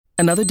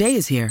Another day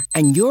is here,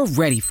 and you're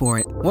ready for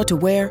it. What to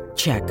wear?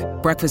 Check.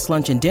 Breakfast,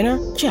 lunch, and dinner?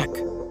 Check.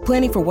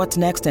 Planning for what's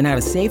next and how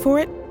to save for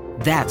it?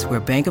 That's where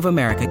Bank of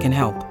America can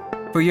help.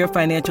 For your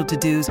financial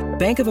to-dos,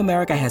 Bank of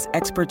America has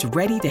experts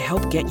ready to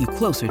help get you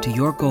closer to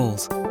your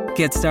goals.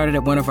 Get started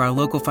at one of our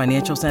local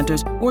financial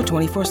centers or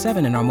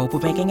 24/7 in our mobile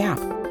banking app.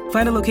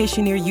 Find a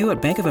location near you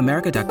at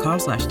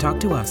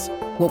bankofamerica.com/talktous.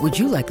 What would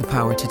you like the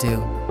power to do?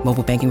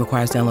 Mobile banking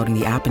requires downloading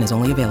the app and is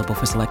only available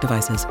for select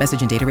devices.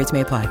 Message and data rates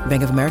may apply.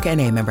 Bank of America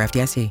N.A., member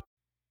FDIC.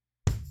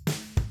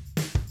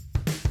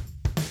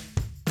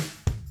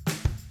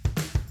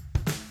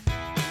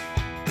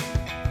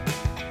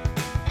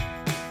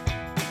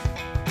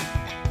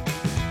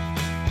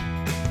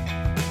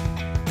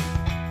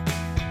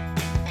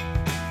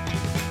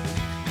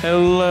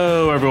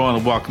 Hello, everyone,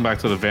 and welcome back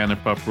to the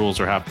Vanderpump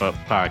Rules or Hop Up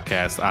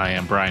podcast. I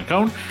am Brian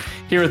Cohn.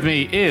 Here with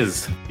me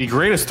is the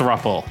greatest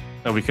throuple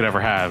that we could ever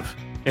have.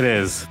 It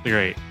is the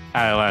great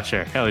Allie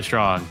Lasher, Haley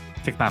Strong,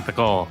 Tick Not the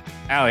Goal.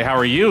 Allie, how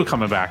are you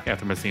coming back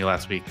after missing you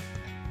last week?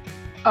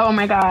 Oh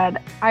my God.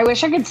 I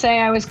wish I could say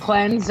I was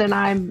cleansed and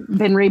I've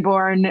been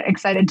reborn,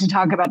 excited to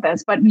talk about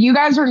this. But you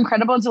guys were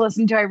incredible to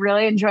listen to. I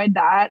really enjoyed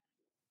that.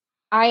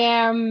 I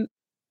am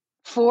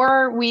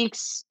 4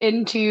 weeks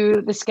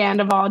into the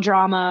Scandival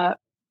drama,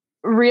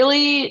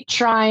 really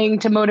trying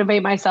to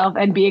motivate myself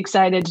and be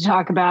excited to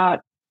talk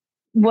about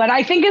what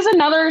I think is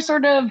another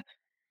sort of,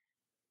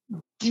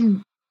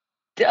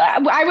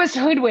 I was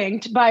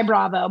hoodwinked by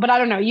Bravo, but I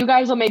don't know. You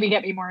guys will maybe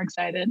get me more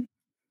excited.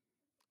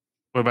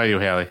 What about you,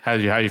 Haley? How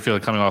you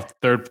feeling coming off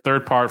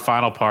third part,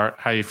 final part?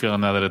 How you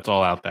feeling now that it's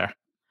all out there?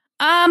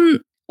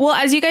 Well,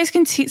 as you guys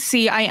can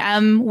see, I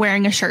am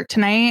wearing a shirt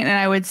tonight, and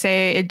I would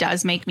say it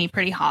does make me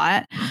pretty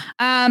hot.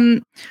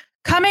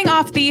 Coming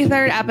off the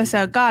third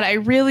episode, God, I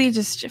really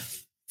just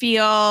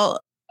feel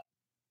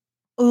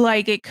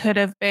like it could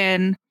have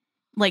been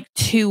like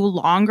 2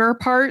 longer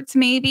parts.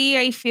 Maybe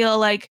I feel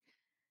like,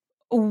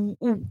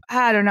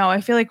 I don't know. I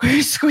feel like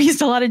we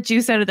squeezed a lot of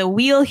juice out of the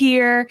wheel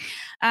here.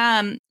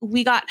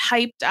 We got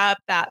hyped up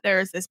that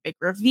there's this big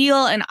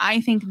reveal, and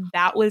I think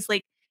that was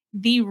like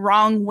the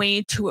wrong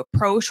way to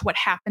approach what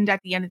happened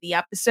at the end of the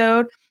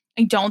episode.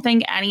 I don't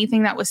think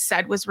anything that was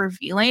said was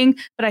revealing,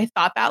 but I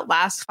thought that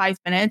last 5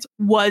 minutes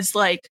was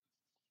like,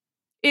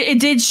 it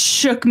did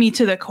shook me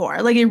to the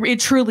core. Like it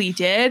truly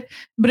did,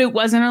 but it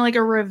wasn't like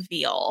a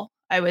reveal,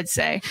 I would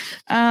say.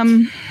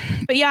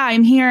 But yeah,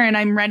 I'm here and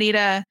I'm ready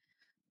to,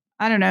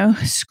 I don't know,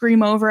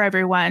 scream over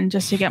everyone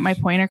just to get my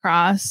point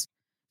across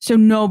so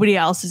nobody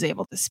else is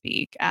able to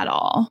speak at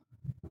all.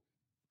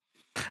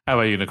 How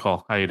about you,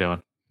 Nicole? How you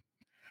doing?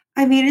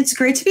 I mean, it's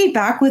great to be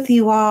back with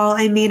you all.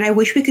 I mean, I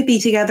wish we could be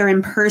together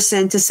in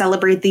person to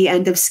celebrate the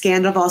end of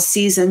Scandival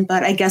season,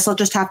 but I guess I'll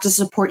just have to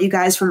support you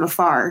guys from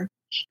afar.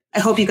 I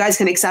hope you guys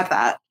can accept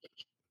that.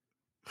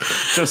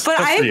 But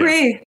I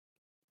agree.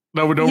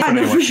 No, we don't. Yeah,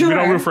 no, for sure. We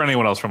don't root for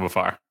anyone else from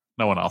afar.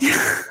 No one else.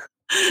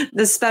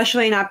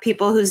 Especially not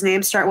people whose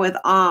names start with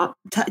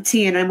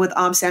T and end with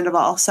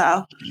Sandoval.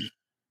 So.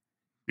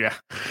 Yeah.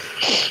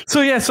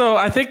 So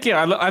I think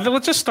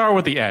let's just start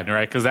with the end,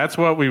 right? Because that's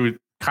what we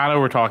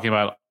were talking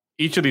about.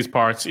 Each of these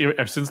parts,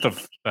 since the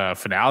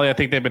finale, I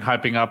think they've been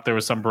hyping up. There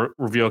was some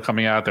reveal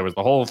coming out. There was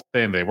the whole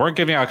thing. They weren't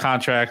giving out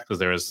contracts because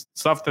there was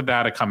stuff that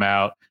had to come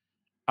out.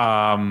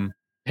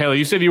 Haley,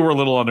 you said you were a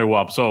little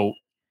underwhelmed. So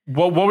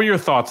what were your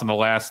thoughts on the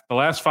last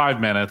 5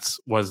 minutes?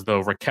 Was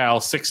the Raquel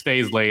 6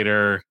 days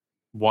later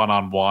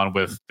one-on-one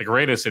with the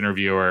greatest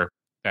interviewer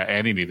that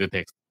Andy needed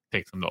to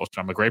take some notes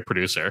from, a great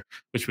producer,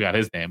 which we got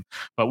his name.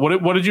 But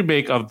what did you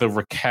make of the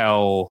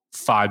Raquel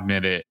 5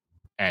 minute?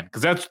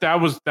 Because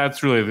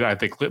that's really, I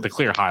think, the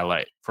clear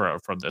highlight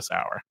from this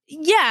hour.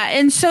 Yeah,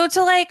 and so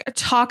to like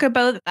talk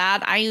about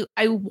that, I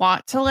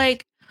want to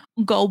like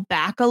go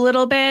back a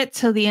little bit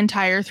to the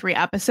entire 3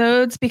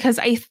 episodes, because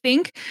I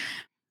think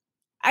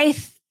I'm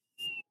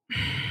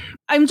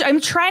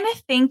trying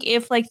to think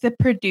if like the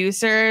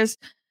producers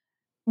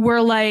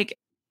were like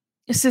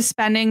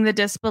suspending the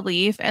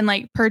disbelief and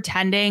like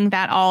pretending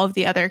that all of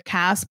the other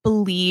cast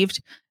believed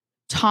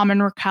Tom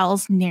and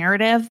Raquel's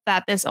narrative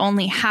that this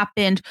only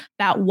happened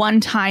that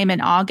one time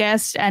in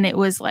August. And it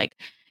was like,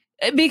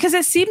 because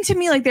it seemed to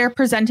me like they're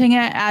presenting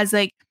it as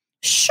like,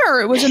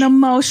 sure, it was an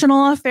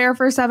emotional affair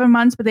for 7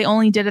 months, but they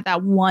only did it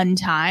that one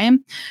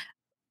time.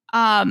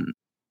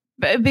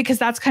 Because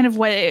that's kind of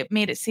what it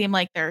made it seem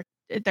like their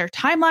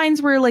timelines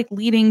were like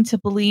leading to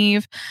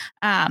believe.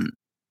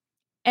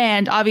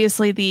 And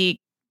obviously the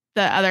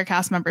other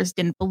cast members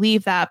didn't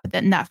believe that, but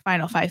then in that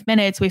final 5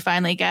 minutes, we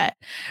finally get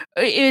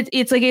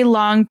it's like a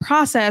long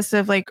process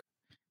of like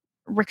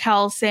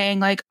Raquel saying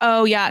like,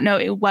 oh yeah, no,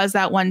 it was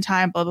that one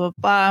time, blah, blah,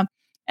 blah.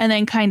 And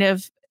then kind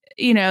of,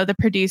 you know, the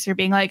producer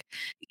being like,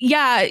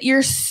 yeah,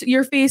 your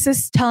face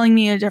is telling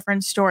me a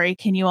different story.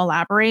 Can you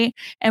elaborate?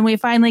 And we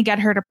finally get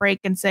her to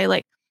break and say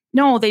like,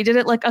 no, they did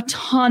it like a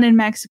ton in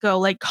Mexico,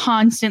 like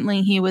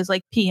constantly he was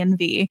like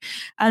P&V.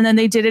 And then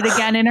they did it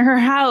again in her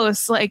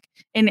house, like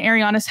in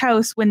Ariana's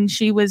house when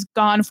she was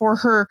gone for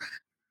her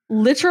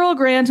literal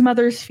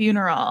grandmother's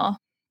funeral.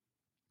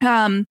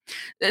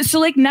 So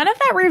like none of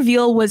that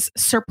reveal was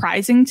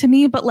surprising to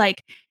me, but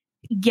like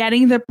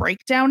getting the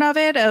breakdown of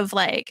it, of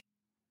like,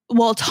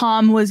 well,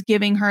 Tom was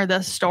giving her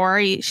the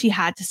story, she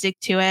had to stick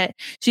to it.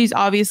 She's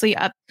obviously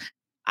up.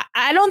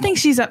 I don't think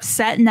she's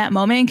upset in that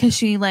moment because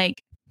she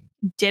like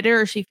did it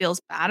or she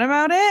feels bad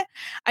about it.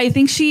 I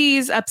think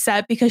she's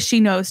upset because she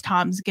knows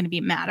Tom's going to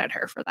be mad at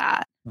her for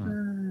that.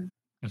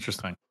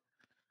 Interesting.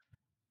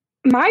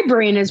 My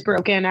brain is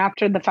broken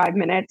after the 5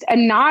 minutes,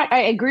 and I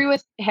agree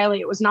with Haley.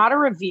 It was not a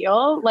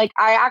reveal. Like,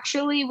 I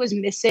actually was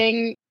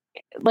missing,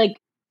 like,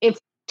 if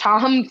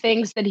Tom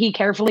thinks that he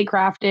carefully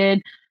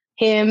crafted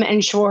him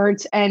and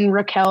Schwartz and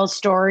Raquel's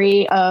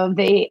story of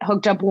they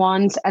hooked up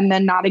once and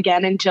then not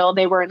again until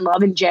they were in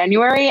love in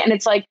January. And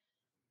it's like,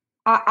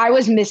 I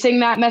was missing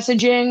that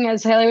messaging,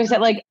 as Haley was said,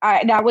 like,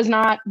 that was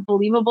not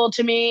believable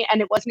to me. And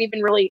it wasn't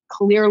even really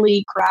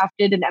clearly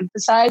crafted and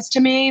emphasized to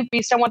me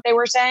based on what they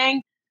were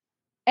saying.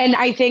 And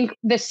I think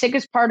the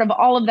sickest part of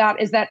all of that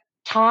is that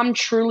Tom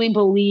truly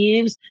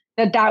believes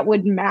that that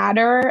would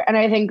matter. And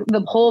I think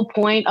the whole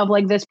point of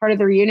like this part of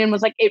the reunion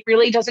was like, it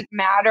really doesn't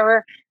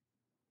matter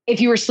if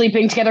you were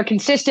sleeping together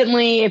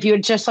consistently, if you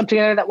had just slept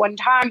together that one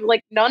time,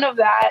 like none of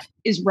that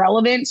is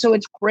relevant. So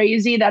it's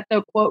crazy that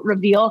the quote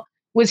reveal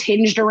was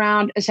hinged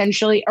around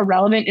essentially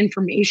irrelevant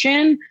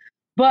information.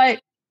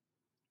 But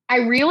I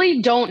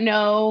really don't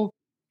know,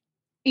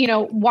 you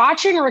know,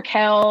 watching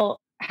Raquel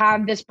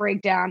have this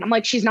breakdown, I'm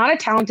like, she's not a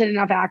talented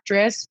enough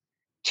actress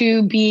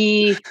to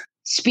be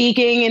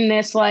speaking in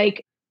this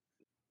like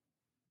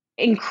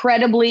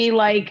incredibly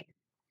like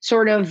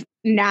sort of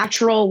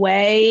natural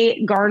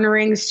way,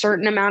 garnering a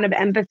certain amount of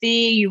empathy.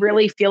 You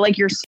really feel like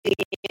you're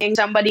seeing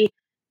somebody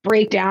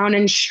break down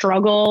and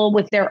struggle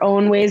with their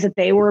own ways that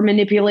they were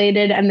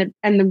manipulated and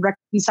the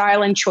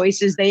reconciling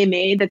choices they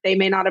made that they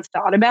may not have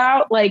thought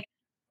about. Like,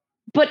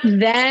 but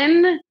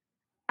then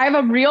I have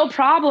a real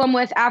problem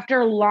with,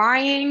 after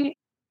lying,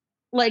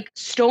 like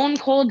stone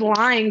cold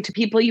lying to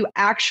people you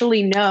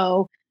actually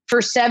know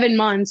for 7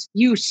 months,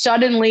 you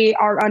suddenly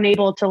are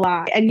unable to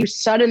lie and you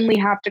suddenly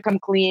have to come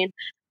clean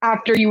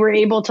after you were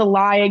able to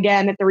lie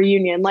again at the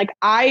reunion. Like,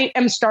 I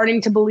am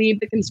starting to believe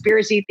the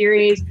conspiracy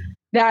theories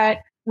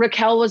that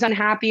Raquel was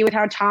unhappy with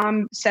how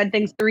Tom said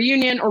things at the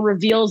reunion, or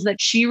reveals that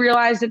she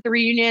realized at the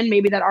reunion,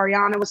 maybe that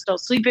Ariana was still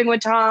sleeping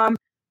with Tom,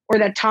 or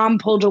that Tom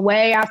pulled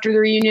away after the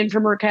reunion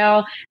from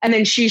Raquel. And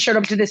then she showed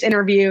up to this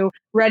interview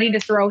ready to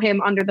throw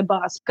him under the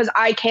bus. Because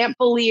I can't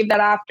believe that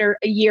after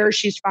a year,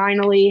 she's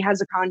finally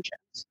has a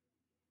conscience.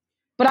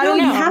 But I don't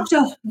know. You have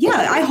to,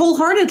 yeah, I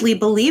wholeheartedly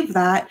believe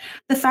that.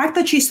 The fact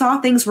that she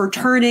saw things were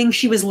turning,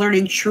 she was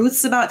learning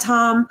truths about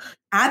Tom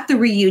at the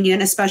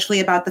reunion, especially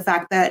about the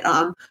fact that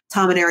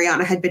Tom and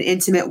Ariana had been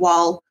intimate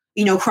while,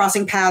 you know,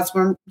 crossing paths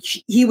when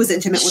he was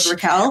intimate with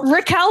Raquel.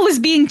 Raquel was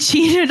being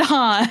cheated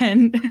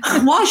on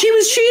while she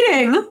was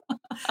cheating.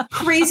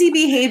 Crazy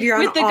behavior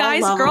on with the all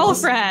guy's levels.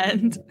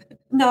 girlfriend.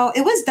 No,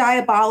 it was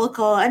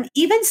diabolical. And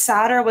even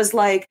sadder was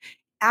like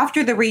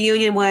after the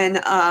reunion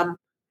when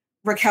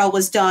Raquel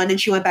was done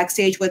and she went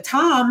backstage with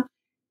Tom,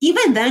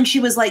 even then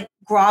she was like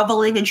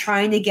groveling and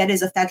trying to get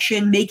his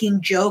affection,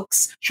 making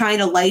jokes, trying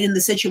to lighten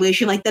the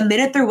situation. Like the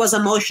minute there was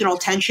emotional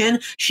tension,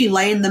 she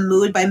lightened the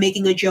mood by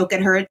making a joke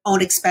at her own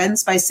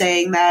expense by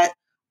saying that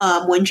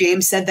when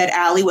James said that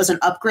Allie was an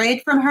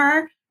upgrade from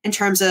her in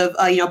terms of,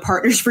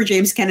 partners for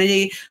James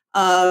Kennedy,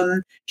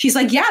 she's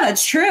like, yeah,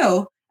 that's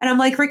true. And I'm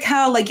like,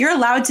 Raquel, like you're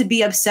allowed to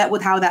be upset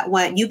with how that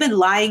went. You've been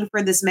lying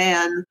for this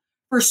man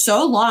for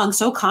so long,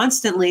 so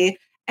constantly.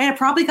 And it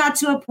probably got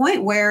to a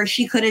point where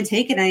she couldn't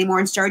take it anymore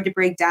and started to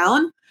break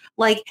down.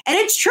 Like, and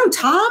it's true.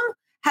 Tom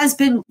has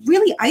been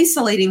really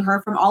isolating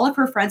her from all of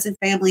her friends and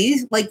family.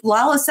 Like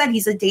Lala said,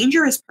 he's a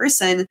dangerous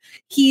person.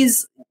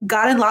 He's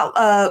gotten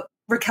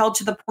Raquel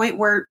to the point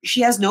where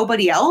she has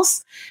nobody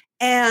else.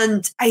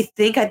 And I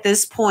think at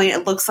this point,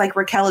 it looks like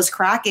Raquel is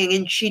cracking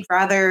and she'd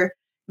rather,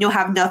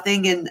 have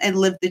nothing and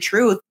live the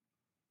truth.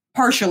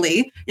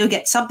 Partially,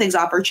 get some things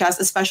off her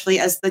chest, especially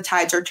as the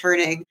tides are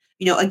turning,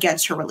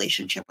 against her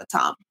relationship with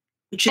Tom,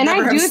 which should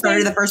never have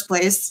started in the first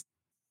place.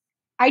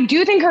 I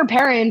do think her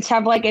parents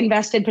have like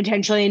invested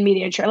potentially in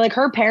media. Like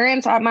her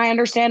parents, at my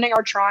understanding,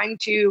 are trying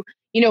to,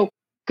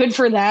 good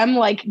for them,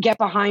 like get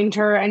behind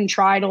her and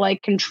try to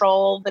like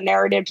control the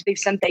narrative to the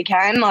extent they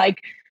can. Like,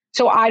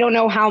 so I don't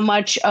know how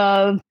much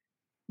of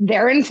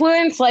their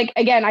influence. Like,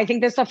 again, I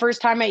think this is the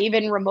first time I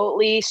even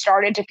remotely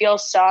started to feel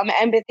some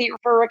empathy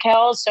for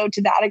Raquel. So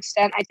to that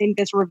extent, I think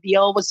this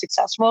reveal was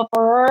successful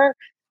for her.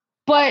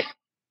 But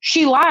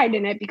she lied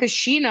in it because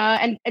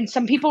Sheena and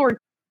some people were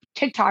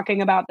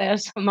TikToking about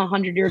this. I'm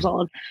 100 years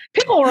old.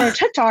 People were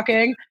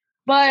TikToking,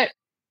 but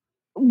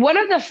one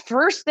of the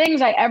first things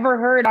I ever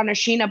heard on a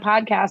Sheena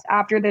podcast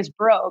after this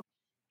broke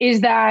is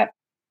that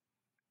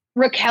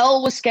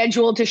Raquel was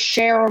scheduled to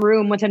share a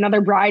room with another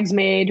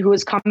bridesmaid who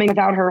was coming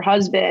without her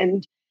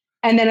husband.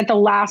 And then at the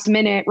last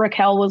minute,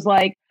 Raquel was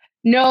like,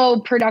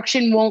 no,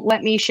 production won't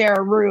let me share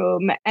a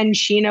room. And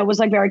Sheena was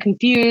like very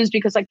confused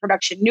because like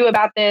production knew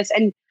about this.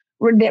 And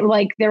they were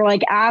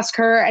like, ask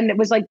her. And it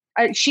was like,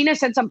 Sheena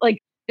said something like,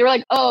 they were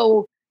like,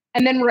 oh,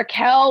 And then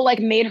Raquel like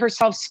made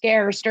herself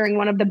scarce during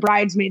one of the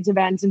bridesmaids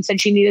events and said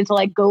she needed to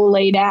like go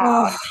lay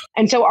down.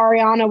 And so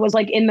Ariana was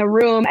like in the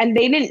room and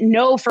they didn't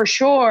know for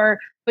sure,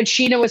 but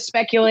Sheena was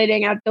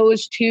speculating at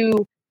those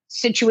two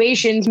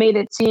situations made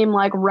it seem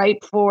like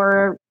ripe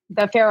for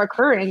the affair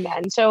occurring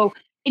then. So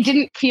it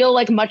didn't feel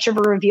like much of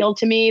a reveal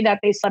to me that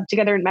they slept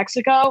together in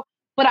Mexico.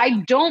 But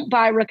I don't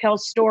buy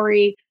Raquel's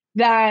story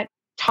that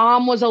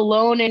Tom was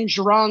alone and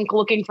drunk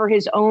looking for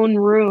his own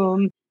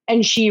room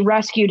and she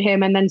rescued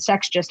him and then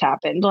sex just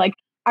happened. Like,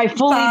 I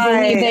fully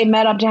believe they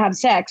met up to have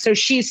sex. So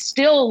she's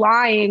still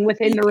lying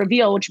within the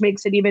reveal, which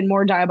makes it even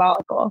more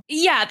diabolical.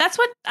 Yeah, that's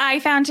what I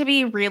found to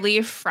be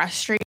really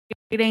frustrating,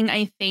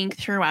 I think,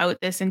 throughout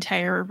this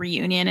entire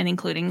reunion and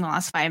including the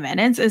last 5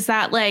 minutes is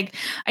that, like,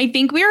 I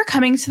think we were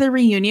coming to the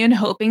reunion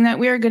hoping that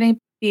we were going to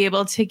be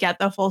able to get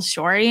the full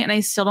story. And I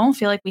still don't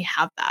feel like we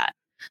have that.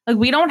 Like,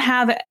 we don't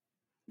have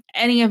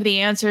any of the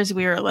answers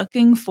we were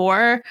looking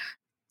for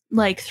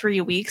like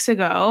 3 weeks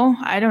ago.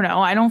 I don't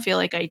know. I don't feel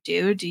like I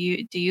do. Do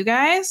you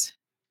guys?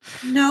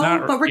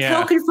 No, but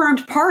Raquel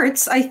confirmed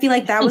parts. I feel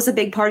like that was a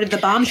big part of the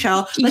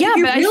bombshell. Like, yeah,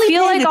 but really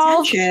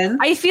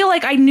I feel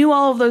like I knew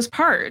all of those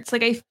parts.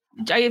 Like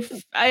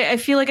I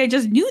feel like I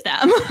just knew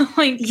them.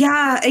 Like,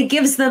 yeah, it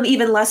gives them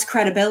even less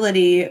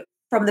credibility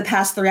from the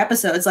past 3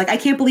 episodes. Like, I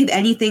can't believe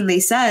anything they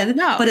said,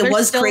 but it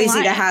was crazy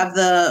lying. To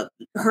have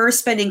her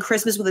spending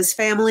Christmas with his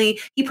family.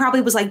 He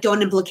probably was like,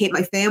 don't implicate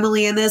my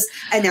family in this.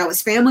 And now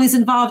his family's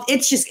involved.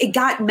 It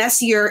got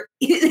messier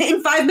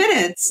in 5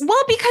 minutes.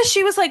 Well, because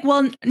she was like,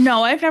 well,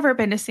 no, I've never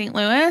been to St.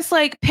 Louis.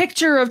 Like,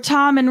 picture of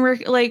Tom and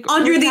like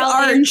under the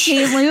arch,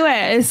 St.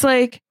 Louis,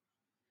 like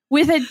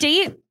with a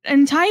date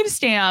and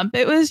timestamp.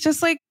 It was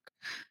just like,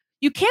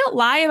 you can't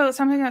lie about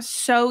something that's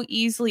so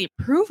easily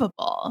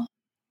provable.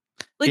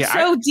 Like,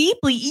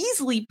 deeply,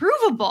 easily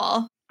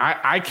provable.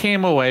 I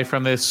came away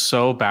from this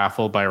so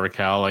baffled by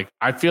Raquel. Like,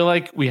 I feel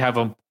like we have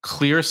a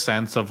clear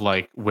sense of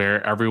like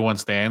where everyone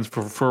stands.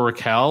 For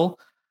Raquel,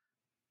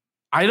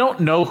 I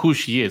don't know who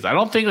she is. I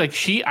don't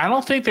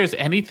think there's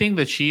anything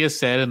that she has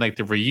said in like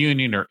the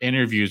reunion or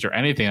interviews or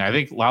anything. I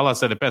think Lala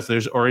said it best.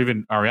 Or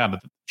even Ariana.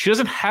 She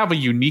doesn't have a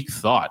unique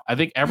thought. I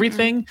think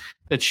everything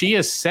that she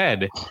has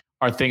said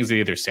are things that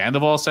either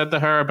Sandoval said to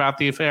her about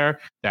the affair,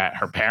 that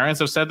her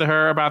parents have said to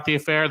her about the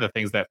affair, the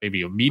things that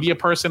maybe a media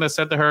person has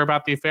said to her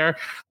about the affair,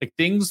 like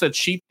things that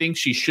she thinks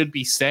she should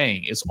be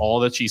saying is all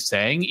that she's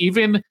saying.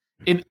 Even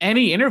in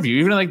any interview,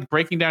 even like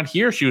breaking down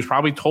here, she was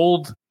probably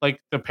told,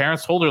 like the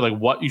parents told her like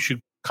what you should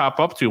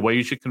cop up to, what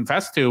you should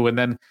confess to. And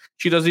then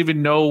she doesn't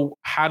even know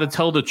how to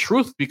tell the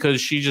truth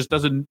because she just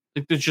doesn't,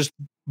 there's just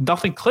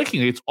nothing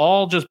clicking. It's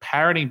all just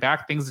parroting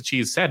back things that she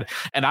has said.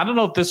 And I don't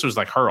know if this was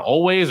like her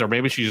always, or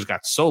maybe she just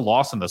got so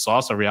lost in the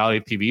sauce of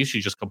reality TV.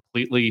 She just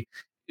completely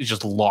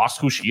just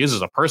lost who she is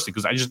as a person.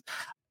 Because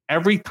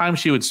every time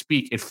she would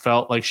speak, it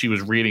felt like she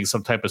was reading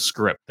some type of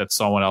script that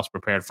someone else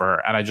prepared for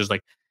her. And I just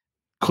like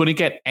couldn't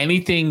get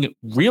anything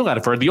real out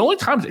of her. The only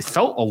times it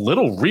felt a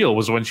little real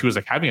was when she was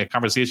like having a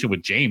conversation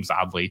with James,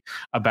 oddly,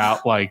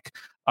 about like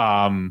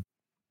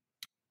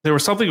there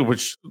was something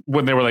which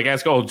when they were like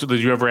ask, oh, did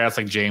you ever ask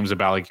like James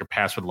about like your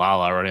past with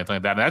Lala or anything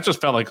like that? And that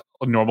just felt like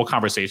a normal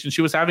conversation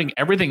she was having.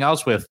 Everything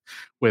else with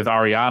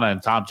Ariana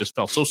and Tom just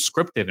felt so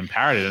scripted and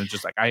parroted, and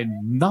just like I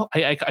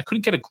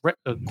couldn't get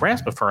a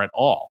grasp of her at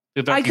all.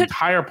 The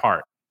entire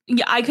part.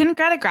 Yeah, I couldn't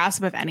get a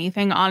grasp of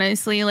anything,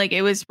 honestly. Like,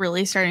 it was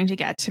really starting to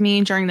get to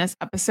me during this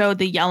episode,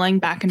 the yelling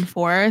back and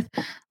forth.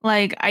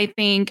 Like, I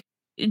think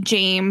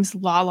James,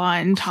 Lala,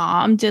 and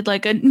Tom did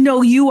like a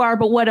no, you are,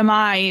 but what am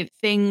I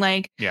thing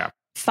like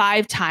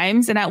 5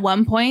 times. And at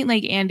one point,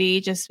 like Andy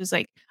just was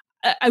like,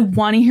 I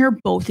want to hear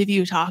both of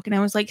you talk. And I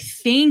was like,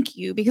 thank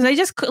you. Because I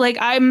just like,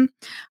 I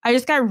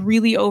just got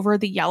really over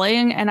the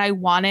yelling and I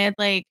wanted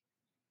like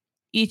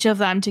each of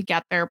them to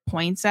get their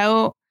points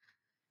out.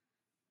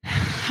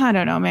 I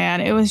don't know,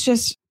 man. It was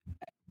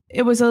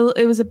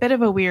a bit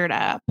of a weird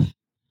app.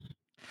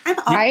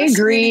 I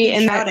agree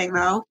in shouting,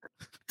 though.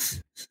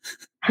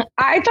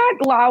 I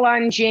thought Lala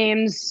and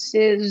James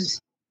is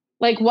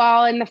like,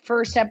 while in the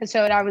first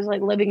episode I was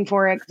like living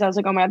for it because I was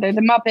like, oh my God, they're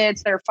the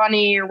Muppets, they're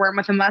funny, or wearing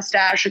with a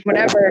mustache, like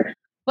whatever.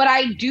 But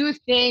I do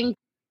think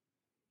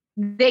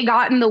they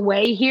got in the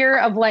way here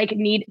of like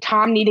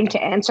Tom needing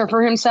to answer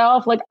for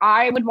himself. Like,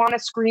 I would want to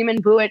scream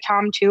and boo at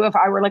Tom too if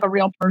I were like a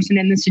real person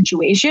in this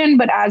situation.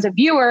 But as a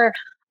viewer,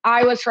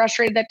 I was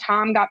frustrated that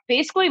Tom got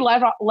basically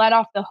let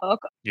off the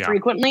hook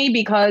frequently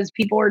because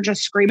people were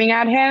just screaming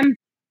at him.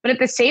 But at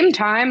the same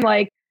time,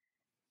 like,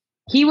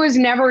 he was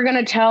never going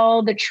to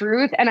tell the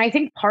truth. And I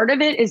think part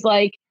of it is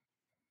like,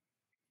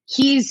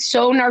 he's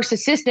so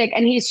narcissistic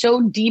and he's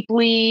so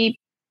deeply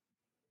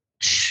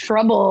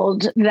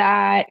troubled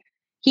that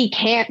he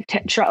can't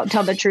tell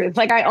the truth.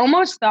 Like, I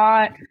almost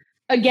thought,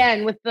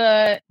 again, with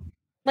I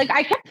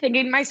kept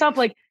thinking to myself,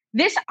 like,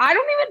 I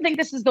don't even think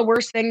this is the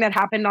worst thing that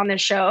happened on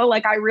this show.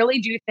 Like, I really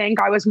do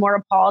think I was more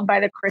appalled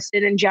by the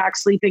Kristen and Jack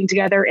sleeping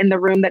together in the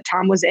room that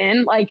Tom was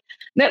in. Like,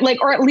 that,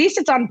 like, or at least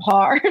it's on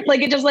par.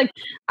 Like, it just, like,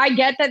 I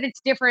get that it's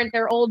different.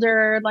 They're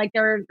older, like,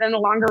 they're in a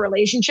longer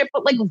relationship,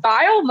 but like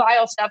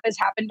vile stuff has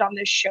happened on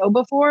this show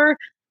before.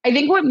 I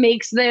think what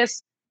makes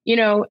this,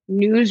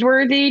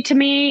 newsworthy to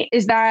me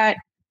is that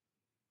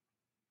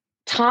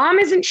Tom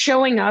isn't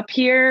showing up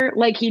here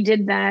like he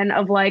did then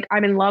of like,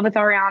 I'm in love with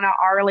Ariana.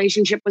 Our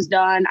relationship was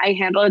done. I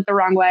handled it the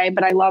wrong way,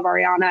 but I love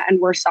Ariana and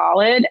we're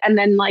solid. And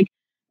then like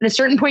at a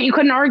certain point, you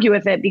couldn't argue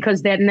with it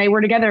because then they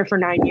were together for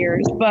 9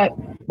 years. But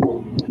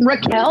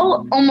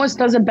Raquel almost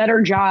does a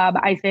better job,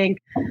 I think,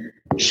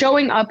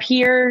 showing up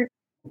here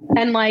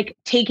and like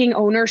taking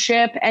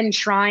ownership and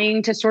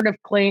trying to sort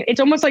of claim. It's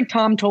almost like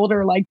Tom told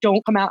her, like,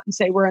 don't come out and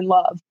say we're in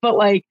love. But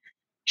like,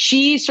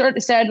 she sort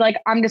of said, like,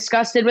 I'm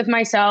disgusted with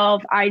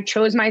myself. I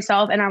chose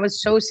myself and I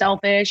was so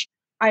selfish.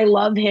 I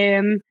love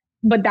him,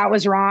 but that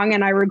was wrong.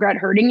 And I regret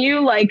hurting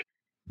you. Like,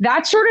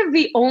 that's sort of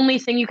the only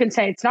thing you can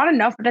say. It's not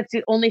enough, but that's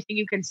the only thing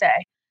you can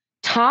say.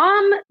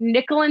 Tom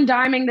nickel and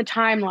diming the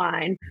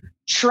timeline,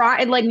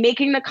 tried like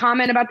making the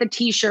comment about the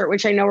t-shirt,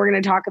 which I know we're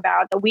going to talk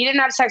about, that we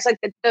didn't have sex, like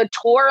the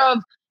tour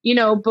of,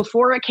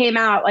 before it came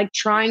out, like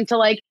trying to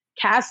like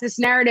cast this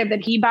narrative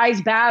that he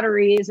buys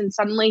batteries and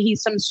suddenly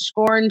he's some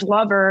scorned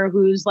lover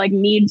who's like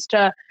needs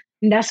to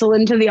nestle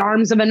into the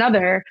arms of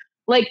another.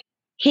 Like,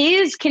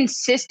 his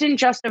consistent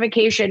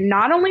justification,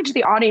 not only to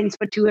the audience,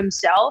 but to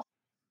himself,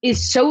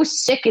 is so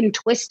sick and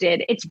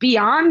twisted. It's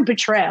beyond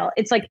betrayal.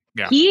 It's like,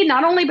 He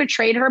not only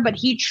betrayed her, but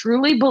he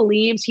truly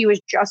believes he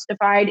was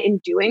justified in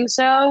doing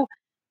so.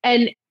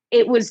 And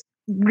it was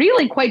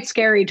really quite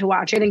scary to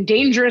watch. I think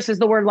dangerous is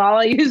the word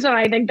Lala used, and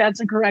I think that's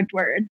the correct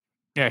word.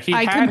 Yeah,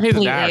 I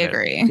completely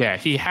agree. Yeah,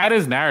 he had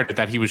his narrative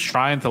that he was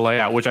trying to lay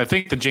out, which I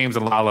think the James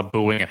and Lala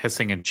booing and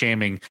hissing and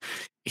shaming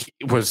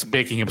was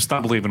making him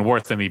stumble even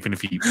worse than even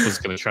if he was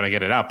going to try to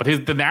get it out.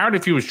 But the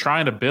narrative he was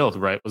trying to build,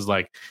 right, was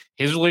like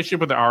his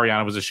relationship with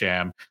Ariana was a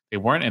sham. They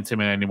weren't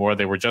intimate anymore.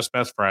 They were just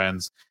best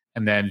friends.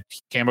 And then he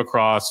came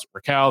across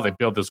Raquel. They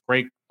built this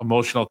great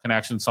emotional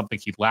connection, something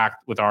he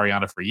lacked with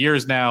Ariana for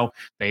years now.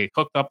 They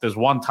hooked up this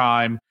one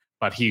time,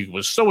 but he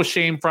was so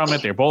ashamed from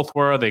it. They both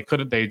were. They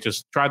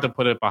just tried to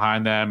put it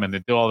behind them and they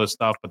did all this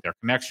stuff, but their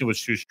connection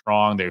was too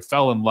strong. They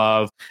fell in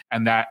love.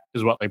 And that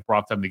is what like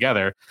brought them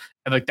together.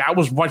 And like, that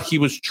was what he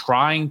was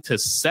trying to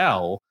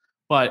sell.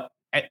 But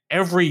at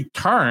every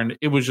turn,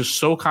 it was just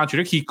so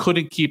contradictory. He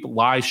couldn't keep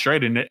lies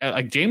straight. And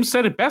like James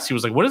said it best. He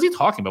was like, what is he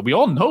talking about? We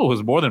all know it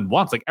was more than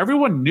once. Like,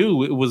 everyone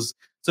knew it was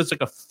such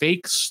like a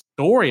fake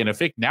story and a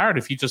fake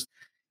narrative.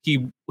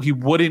 He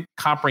wouldn't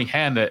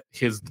comprehend that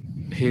his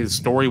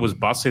story was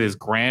busted. His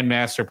grand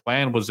master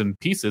plan was in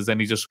pieces,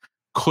 and he just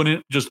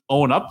couldn't just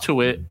own up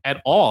to it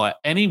at all at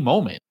any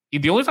moment.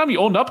 The only time he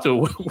owned up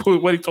to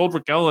it when he told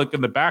Raquel like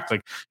in the back,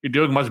 like, you're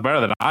doing much better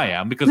than I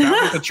am, because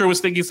that was the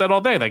truest thing he said all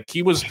day. Like,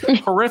 he was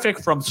horrific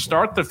from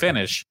start to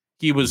finish.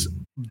 He was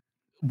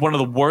one of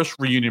the worst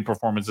reunion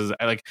performances.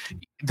 Like,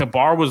 the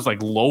bar was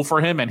like low for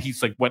him, and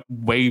he's like went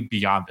way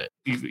beyond it.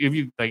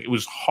 It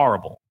was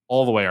horrible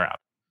all the way around.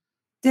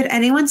 Did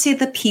anyone see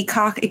the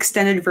Peacock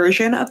extended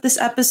version of this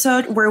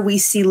episode where we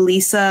see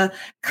Lisa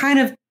kind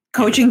of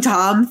coaching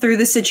Tom through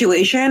the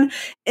situation?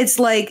 It's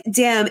like,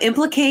 damn,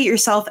 implicate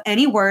yourself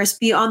any worse,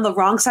 be on the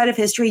wrong side of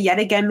history yet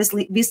again, Miss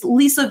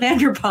Lisa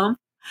Vanderpump.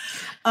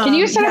 Can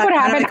you set up what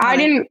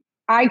happened?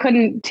 I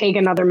couldn't take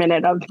another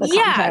minute of the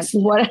context.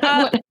 What?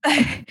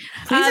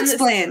 Please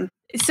explain.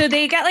 So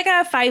they get like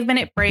a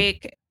 5-minute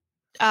break.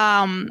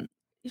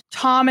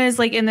 Tom is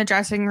like in the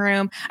dressing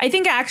room. I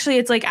think actually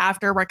it's like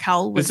after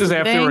Raquel was leaving.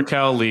 After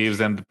Raquel leaves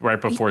and right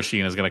before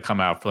Sheena's going to come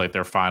out for like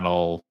their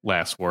final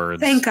last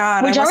words. Thank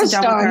God. Which I was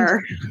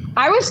stunned.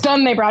 I was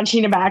stunned they brought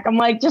Sheena back. I'm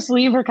like, just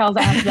leave Raquel's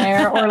ass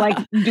there, or like,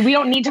 we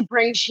don't need to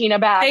bring Sheena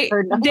back.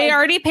 They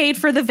already paid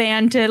for the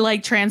van to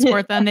like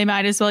transport them. They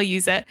might as well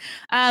use it.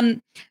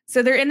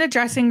 So they're in the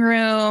dressing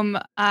room.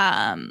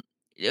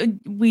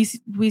 We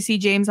see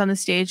James on the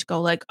stage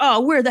go like,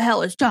 oh, where the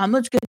hell is Tom?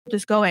 Let's get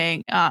this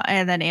going.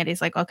 And then Andy's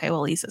like, okay,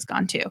 well, Lisa's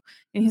gone too.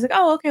 And he's like,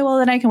 oh, okay, well,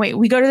 then I can wait.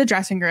 We go to the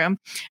dressing room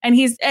and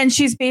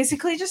she's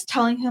basically just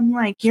telling him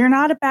like, you're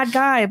not a bad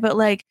guy, but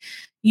like,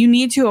 you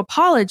need to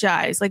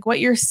apologize. Like,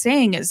 what you're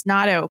saying is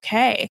not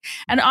okay.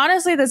 And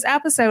honestly, this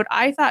episode,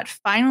 I thought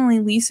finally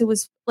Lisa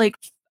was like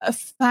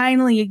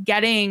finally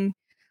getting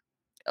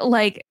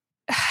like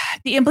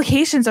the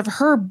implications of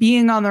her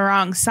being on the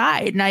wrong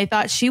side. And I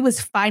thought she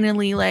was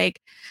finally like,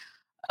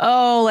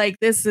 oh, like,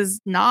 this is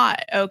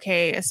not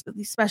okay,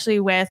 especially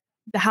with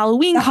the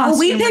Halloween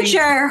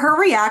picture. Her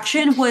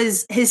reaction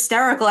was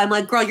hysterical. I'm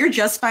like, girl, you're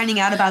just finding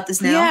out about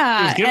this now.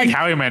 Yeah. It was giving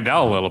Howie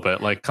Mandel a little bit.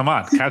 Like, come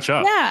on, catch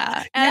up.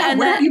 Yeah. And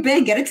where have you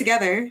been? Get it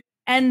together.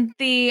 And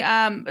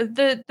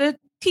the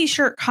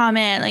t-shirt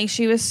comment, like,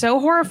 she was so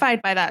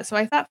horrified by that. So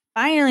I thought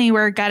finally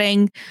we're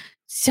getting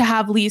to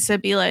have Lisa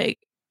be like,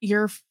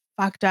 you're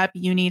fucked up,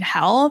 you need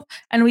help.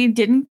 And we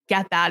didn't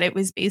get that. It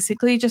was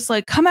basically just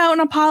like, come out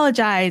and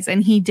apologize.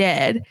 And he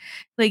did.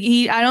 Like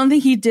I don't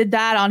think he did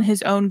that on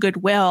his own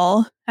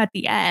goodwill at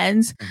the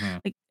end. Mm-hmm.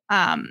 Like,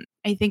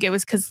 I think it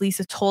was because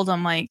Lisa told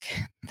him like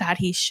that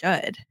he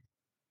should.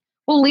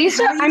 Well,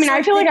 Lisa, I mean,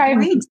 I feel like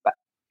I've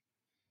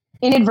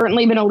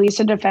inadvertently been a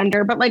Lisa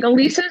defender, but like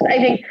Lisa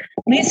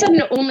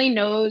only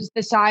knows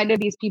the side of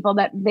these people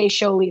that they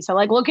show Lisa.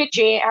 Like, look at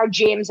how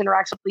James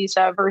interacts with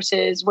Lisa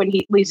versus when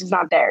Lisa's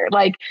not there.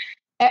 Like,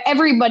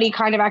 everybody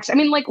kind of acts. I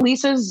mean, like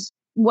Lisa's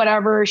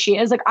whatever she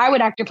is. Like, I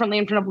would act differently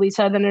in front of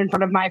Lisa than in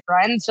front of my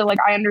friends. So like,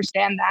 I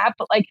understand that,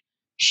 but like,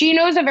 she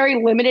knows a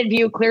very limited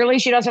view. Clearly,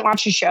 she doesn't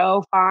watch the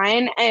show.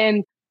 Fine,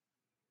 and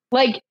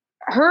like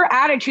her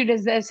attitude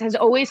has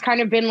always kind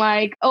of been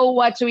like, oh,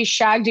 what? So he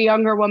shagged a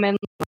younger woman.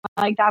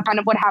 Like that's kind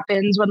of what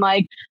happens when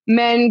like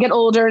men get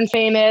older and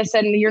famous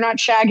and you're not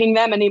shagging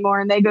them anymore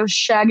and they go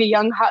shag a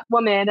young hot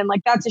woman. And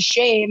like, that's a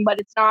shame, but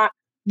it's not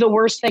the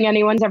worst thing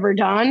anyone's ever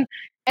done.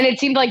 And it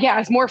seemed like,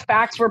 as more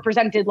facts were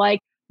presented, like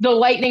the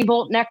lightning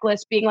bolt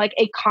necklace being like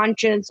a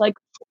conscience, like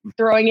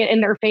throwing it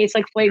in their face,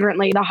 like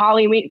flagrantly, the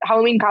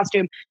Halloween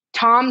costume,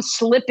 Tom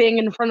slipping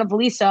in front of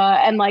Lisa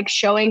and like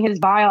showing his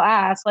vile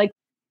ass. Like,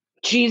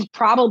 she's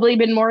probably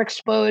been more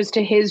exposed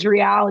to his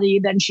reality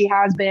than she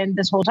has been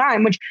this whole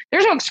time, which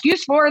there's no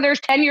excuse for. There's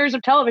 10 years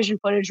of television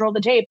footage, roll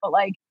the tape, but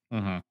like,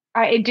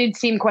 it did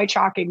seem quite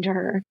shocking to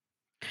her.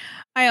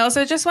 I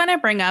also just want to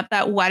bring up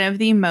that one of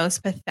the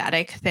most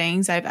pathetic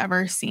things I've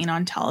ever seen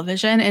on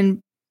television, and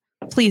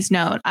please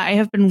note, I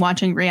have been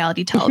watching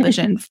reality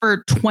television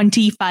for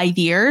 25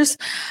 years,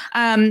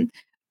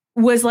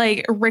 was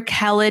like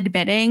Raquel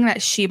admitting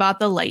that she bought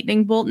the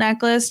lightning bolt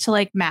necklace to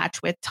like match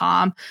with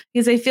Tom,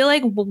 because I feel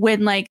like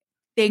when like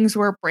things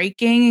were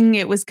breaking,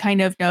 it was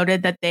kind of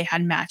noted that they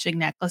had matching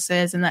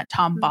necklaces and that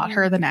Tom bought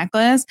her the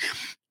necklace.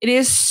 It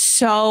is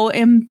so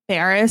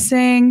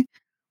embarrassing,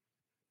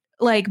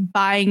 like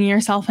buying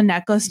yourself a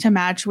necklace to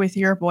match with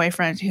your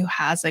boyfriend who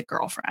has a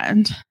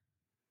girlfriend.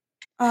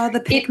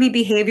 The pick me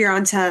behavior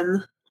on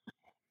 10.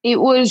 It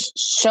was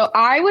so,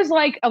 I was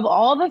like, of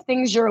all the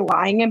things you're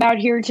lying about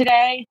here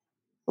today,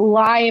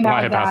 lie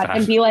about that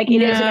and be like,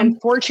 it is an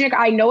unfortunate,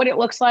 I know what it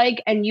looks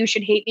like and you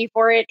should hate me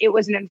for it. It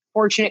was an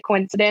unfortunate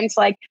coincidence.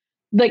 Like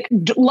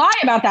lie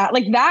about that.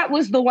 Like that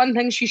was the one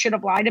thing she should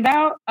have lied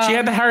about. She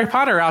had the Harry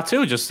Potter out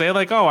too. Just say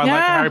like, oh, I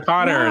like Harry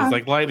Potter. It's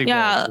like lightning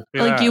bolts.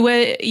 Like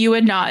you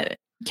would not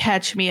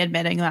catch me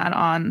admitting that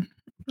on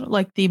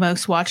like the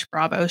most watched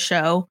Bravo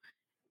show.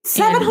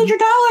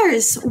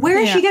 $700. Where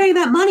is she getting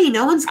that money?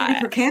 No one's getting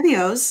her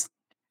cameos.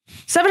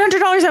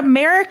 $700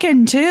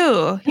 American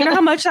too. You know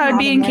how much that would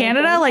be in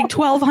Canada? Like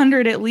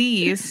 $1,200 at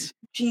least.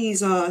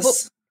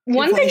 Jesus. Well,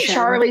 one thing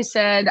Charlie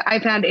said I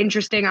found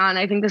interesting on,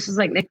 I think this is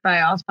like Nick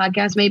Viall's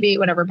podcast, maybe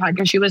whatever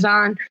podcast she was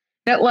on,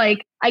 that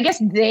like, I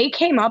guess they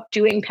came up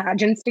doing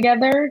pageants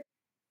together.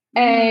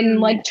 And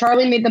like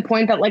Charlie made the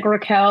point that like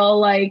Raquel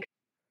like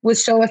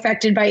was so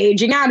affected by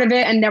aging out of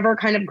it and never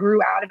kind of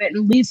grew out of it.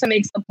 And Lisa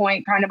makes the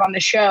point kind of on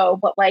the show,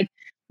 but like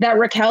that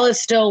Raquel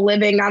is still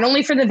living not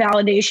only for the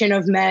validation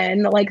of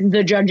men, like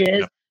the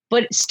judges,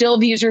 but still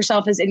views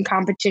herself as in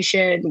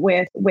competition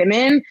with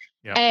women.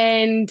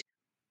 And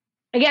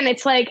again,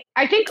 it's like,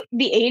 I think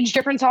the age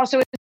difference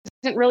also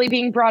isn't really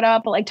being brought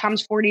up, but like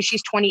Tom's 40,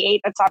 she's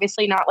 28. That's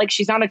obviously not like,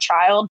 she's not a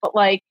child, but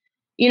like,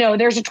 you know,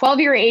 there's a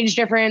 12-year age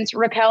difference.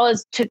 Raquel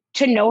is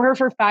to know her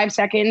for 5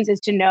 seconds is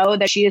to know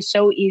that she is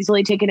so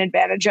easily taken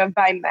advantage of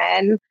by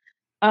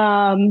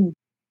men.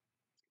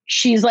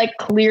 She's like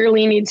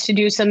clearly needs to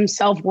do some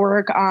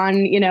self-work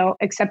on, you know,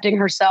 accepting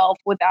herself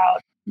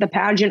without the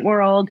pageant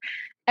world.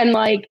 And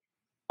like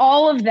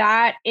all of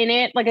that in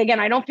it, like, again,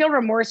 I don't feel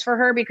remorse for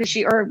her because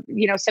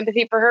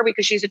sympathy for her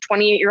because she's a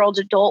 28-year-old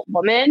adult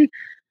woman.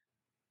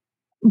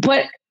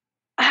 But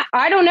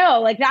I don't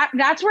know, like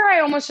that's where I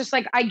almost just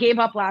like, I gave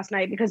up last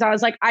night because I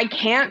was like, I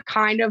can't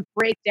kind of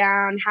break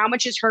down how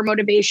much is her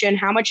motivation,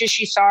 how much is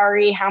she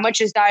sorry, how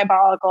much is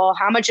diabolical,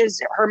 how much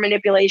is her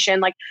manipulation,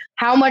 like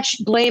how much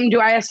blame do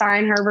I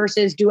assign her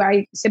versus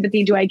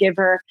sympathy do I give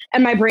her?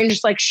 And my brain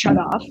just like shut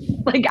off.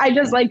 Like I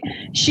just like,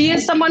 she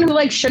is someone who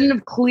like shouldn't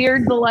have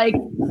cleared the like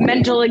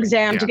mental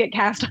exam to get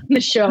cast on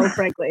the show,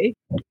 frankly.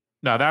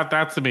 No,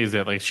 that's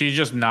amazing. Like she's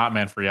just not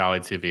meant for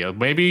reality TV.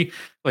 Maybe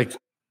like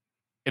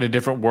in a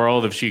different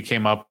world, if she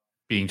came up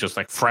being just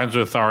like friends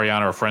with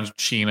Ariana or friends with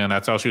Sheena, and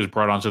that's how she was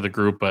brought onto the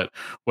group. But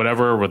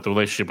whatever, with the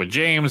relationship with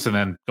James and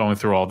then going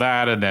through all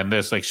that, and then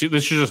this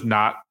is just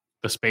not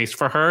the space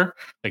for her.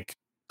 Like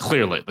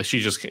clearly, like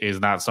she just is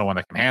not someone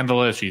that can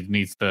handle it. She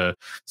needs to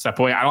step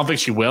away. I don't think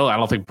she will.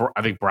 I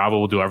think Bravo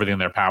will do everything in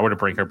their power to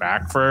bring her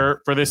back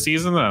for this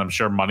season, and I'm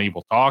sure money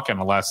will talk. And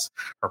unless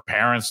her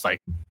parents like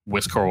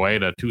whisk her away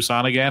to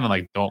Tucson again and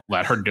like don't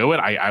let her do it,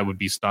 I would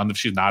be stunned if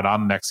she's not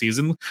on next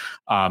season.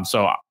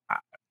 So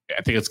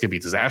I think it's gonna be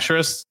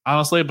disastrous,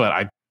 honestly.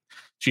 But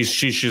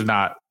she's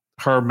not.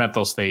 Her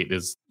mental state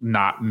is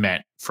not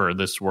meant for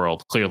this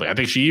world. Clearly, I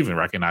think she even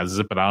recognizes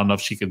it, but I don't know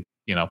if she could,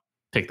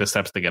 take the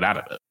steps to get out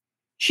of it.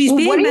 She's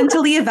being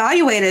mentally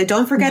evaluated.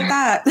 Don't forget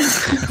that.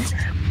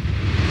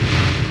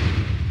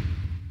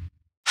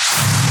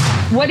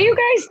 What do you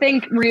guys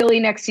think really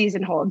next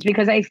season holds?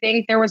 Because I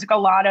think there was like a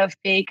lot of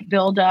fake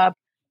buildup.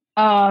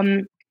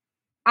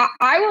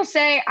 I will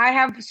say I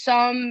have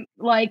some,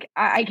 like,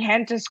 I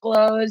can't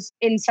disclose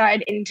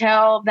inside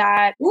intel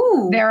that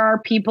there are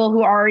people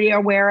who are already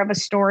aware of a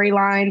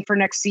storyline for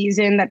next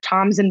season that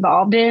Tom's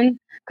involved in.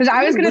 Because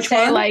I was going to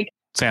say, like,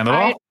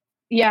 Sandoval?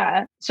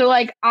 Yeah. So,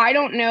 like, I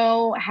don't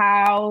know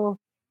how,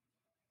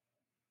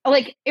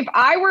 like, if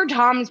I were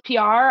Tom's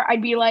PR,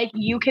 I'd be like,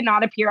 you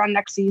cannot appear on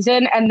next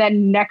season. And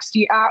then next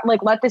year,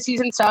 like, let the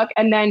season suck.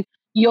 And then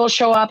you'll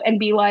show up and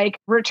be like,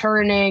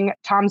 returning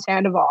Tom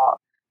Sandoval.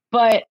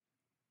 But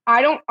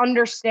I don't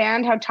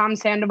understand how Tom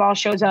Sandoval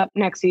shows up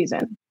next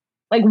season.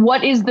 Like,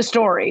 what is the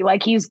story?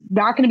 Like, he's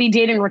not going to be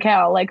dating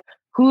Raquel. Like,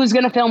 who's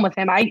going to film with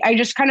him? I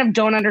just kind of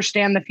don't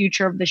understand the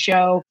future of the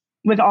show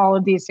with all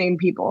of these same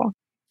people.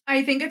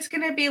 I think it's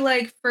going to be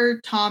like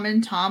for Tom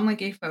and Tom,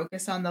 like a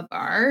focus on the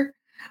bar.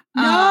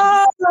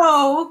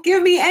 No,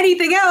 give me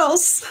anything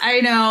else.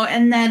 I know.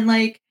 And then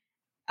like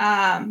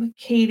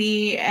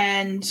Katie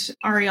and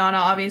Ariana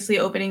obviously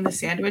opening the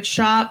sandwich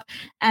shop.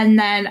 And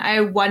then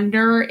I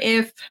wonder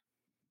if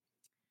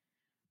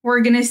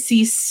we're going to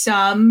see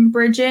some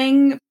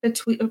bridging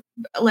between,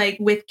 like,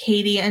 with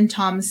Katie and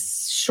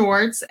Tom's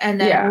Schwartz, and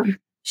then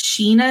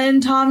Sheena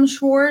and Tom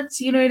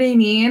Schwartz. You know what I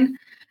mean?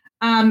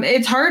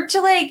 It's hard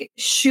to, like,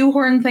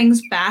 shoehorn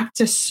things back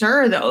to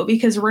Sir, though,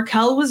 because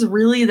Raquel was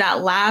really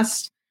that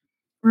last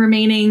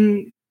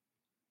remaining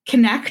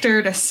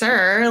connector to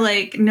Sir.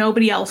 Like,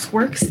 nobody else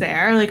works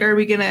there. Like, are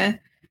we going to,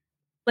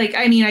 like,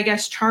 I mean, I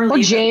guess Charlie.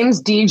 Well,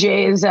 James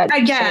DJs at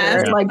I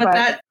guess, Sir, like,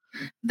 but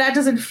that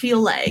doesn't feel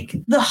like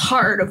the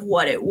heart of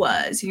what it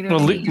was. You know.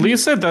 Well, what I mean?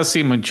 Lisa does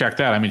seem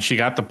checked out. I mean, she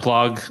got the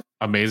plug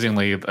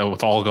amazingly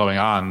with all going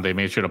on. They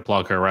made sure to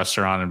plug her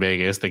restaurant in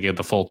Vegas. They gave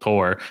the full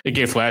tour. It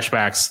gave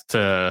flashbacks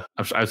to.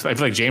 I feel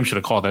like James should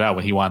have called it out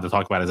when he wanted to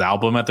talk about his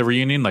album at the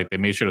reunion. Like, they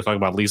made sure to talk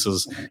about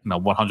Lisa's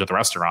 100th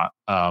restaurant.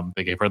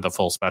 They gave her the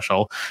full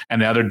special,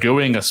 and now they're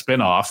doing a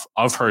spinoff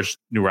of her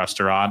new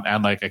restaurant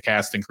and like a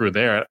cast and crew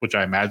there, which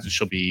I imagine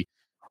she'll be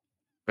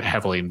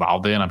heavily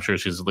involved in. I'm sure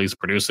she's at least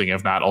producing,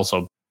 if not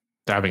also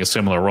having a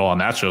similar role on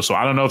that show. So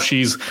I don't know if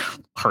she's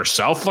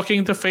herself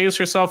looking to phase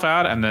herself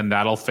out, and then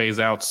that'll phase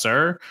out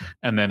Sir,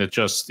 and then it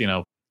just,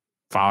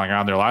 following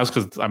around their lives.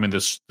 Because I mean,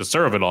 the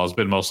Sir of it all has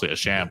been mostly a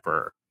sham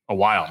for a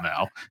while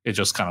now. It's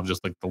just kind of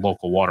just like the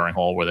local watering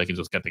hole where they can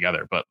just get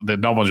together, but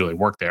no one's really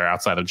worked there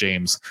outside of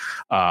James.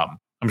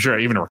 I'm sure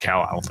even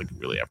Raquel, I don't think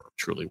really ever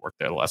truly worked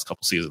there the last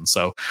couple seasons.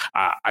 So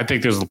I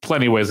think there's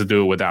plenty of ways to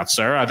do it without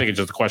Sir. I think it's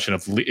just a question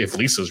of if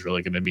Lisa's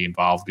really going to be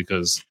involved,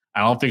 because I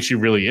don't think she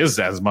really is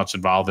as much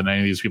involved in any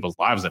of these people's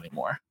lives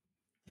anymore.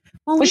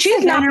 Well,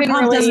 she's not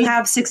Vanderpump doesn't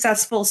have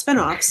successful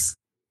spinoffs.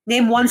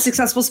 Name one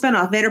successful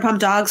spinoff. Vanderpump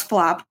Dogs,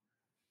 flop.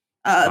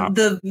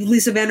 The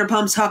Lisa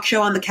Vanderpump talk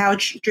show on the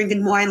couch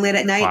drinking wine late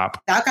at night,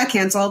 flop. That got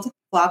canceled.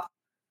 Flop.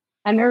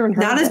 I never heard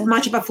Not as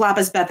much of a flop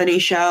as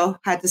Bethany's show.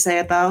 Had to say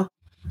it though.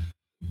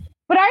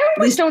 But I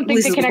almost don't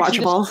think the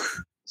connection to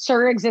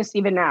Sir exists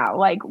even now.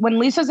 Like, when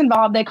Lisa's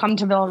involved, they come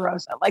to Villa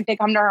Rosa. Like, they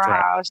come to her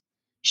house.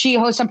 She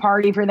hosts a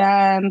party for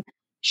them.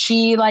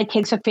 She, like,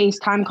 takes a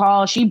FaceTime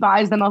call. She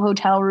buys them a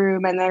hotel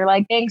room, and they're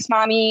like, thanks,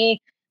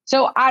 mommy.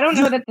 So I don't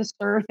know that the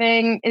Sir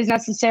thing is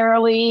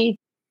necessarily,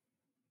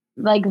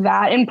 like,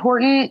 that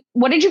important.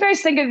 What did you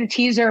guys think of the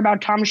teaser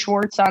about Tom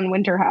Schwartz on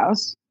Winter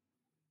House?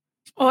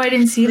 Oh, I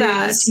didn't see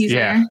that teaser.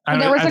 Yeah,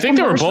 I think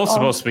they were both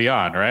supposed to be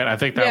on, right? I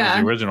think that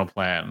was the original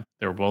plan.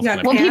 They were both.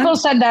 Well, people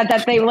said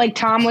that they, like,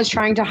 Tom was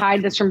trying to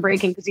hide this from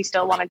breaking because he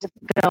still wanted to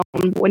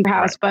film Winter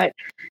House. But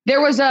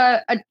there was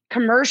a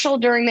commercial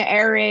during the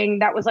airing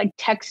that was like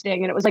texting,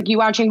 and it was like, you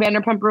watching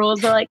Vanderpump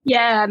Rules? They're like,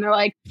 yeah, and they're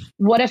like,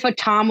 what if a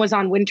Tom was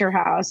on Winter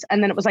House?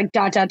 And then it was like ...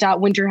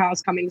 Winter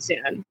House coming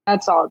soon.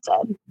 That's all it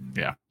said.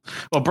 Yeah.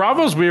 Well,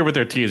 Bravo's weird with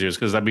their teasers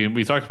because, I mean,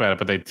 we talked about it,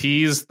 but they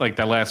teased like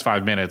the last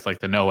 5 minutes, like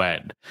the no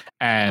end.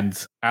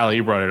 And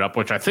Ali brought it up,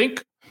 which I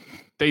think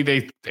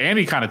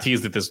Andy kind of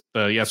teased it this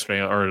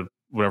yesterday or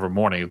whatever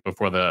morning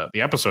before the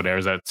episode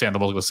airs, that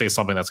Sandoval's going to say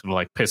something that's going to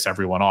like piss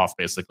everyone off,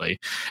 basically.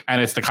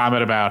 And it's the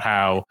comment about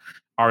how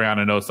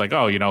Ariana notes like,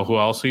 oh, who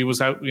else he was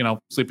out,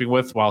 sleeping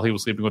with while he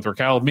was sleeping with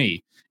Raquel?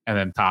 Me. And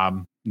then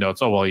Tom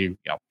notes, oh, well, you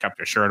kept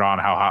your shirt on.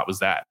 How hot was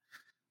that?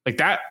 Like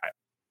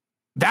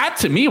that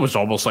to me was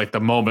almost like the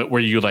moment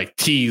where you like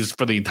tease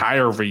for the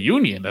entire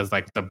reunion as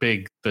like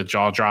the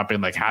jaw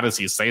dropping, like, how does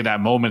he say that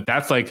moment?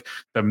 That's like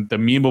the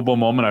memeable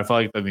moment. I feel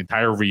like the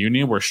entire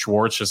reunion where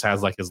Schwartz just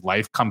has like his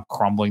life come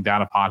crumbling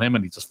down upon him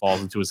and he just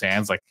falls into his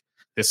hands. Like,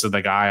 this is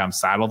the guy I'm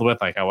saddled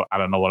with. Like, I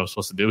don't know what I'm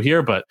supposed to do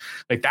here, but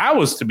like, that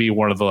was to be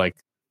one of the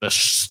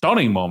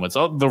stunning moments.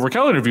 The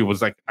Raquel interview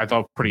was like, I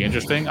thought pretty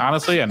interesting,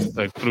 honestly. And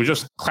like, it was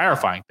just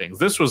clarifying things.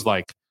 This was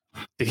like,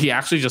 did he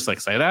actually just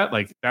like say that?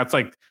 Like, that's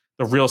like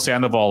the real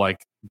Sandoval, like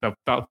the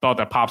thought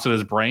that pops in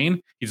his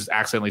brain. He just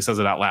accidentally says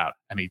it out loud,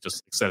 and he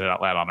just said it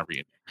out loud on a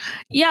reunion.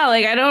 Yeah,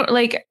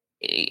 like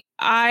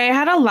I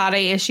had a lot of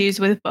issues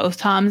with both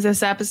Toms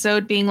this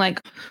episode, being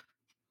like,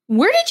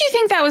 where did you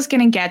think that was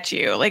going to get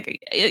you?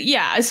 Like,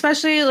 yeah,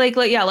 especially like,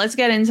 yeah, let's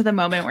get into the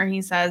moment where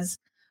he says,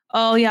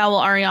 oh yeah,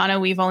 well, Ariana,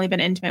 we've only been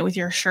intimate with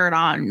your shirt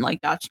on. Like,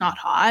 that's not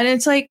hot. And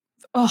it's like,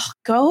 oh,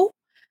 go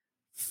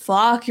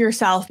fuck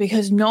yourself,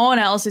 because no one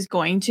else is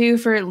going to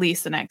for at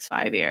least the next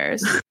 5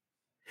 years.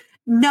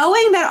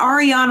 Knowing that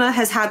Ariana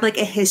has had like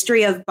a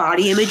history of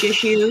body image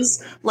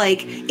issues,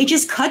 like it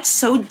just cuts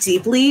so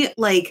deeply.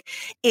 Like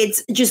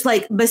it's just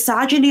like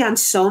misogyny on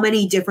so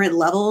many different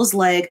levels.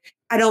 Like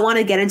I don't want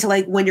to get into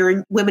like when you're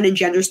in Women in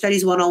Gender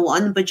Studies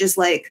 101, but just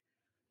like,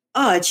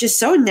 oh, it's just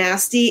so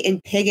nasty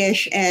and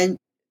piggish, and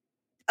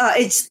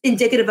it's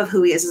indicative of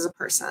who he is as a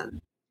person.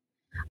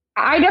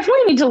 I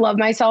definitely need to love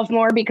myself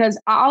more, because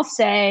I'll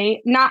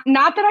say, not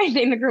that I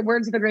think the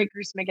words of the great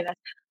Chris McGinnis,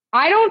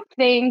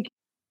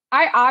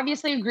 I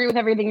obviously agree with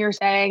everything you're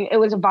saying. It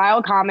was a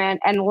vile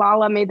comment, and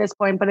Lala made this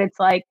point, but it's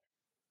like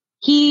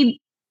he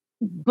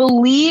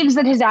believes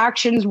that his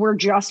actions were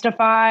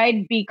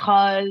justified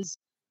because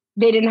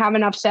they didn't have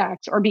enough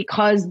sex, or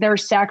because their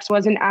sex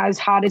wasn't as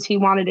hot as he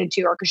wanted it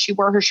to, or because she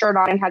wore her shirt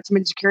on and had some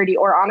insecurity,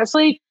 or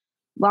honestly,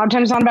 a lot of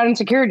times it's not about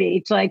insecurity.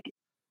 It's like,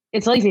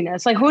 it's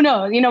laziness. Like, who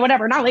knows?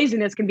 Whatever. Not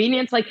laziness,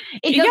 convenience. Like,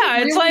 it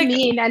doesn't it's really like,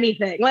 mean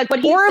anything. Like,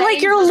 what he's or saying,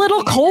 like you're a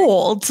little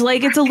cold.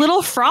 Like it's a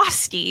little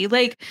frosty.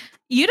 Like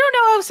you don't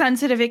know how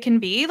sensitive it can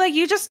be. Like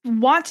you just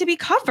want to be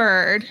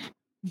covered.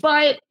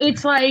 But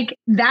it's like,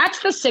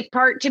 that's the sick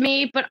part to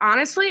me. But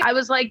honestly, I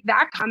was like,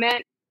 that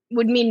comment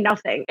would mean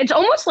nothing. It's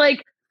almost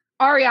like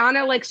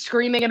Ariana like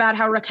screaming about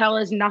how Raquel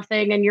is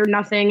nothing and you're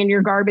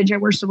garbage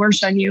and we're so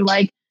worse on you.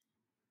 Like,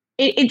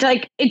 it's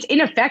like, it's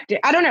ineffective.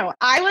 I don't know.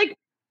 I like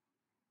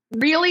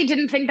really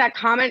didn't think that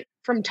comment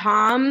from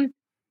Tom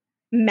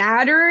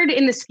mattered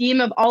in the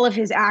scheme of all of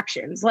his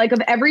actions. Like, of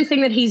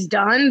everything that he's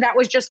done, that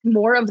was just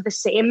more of the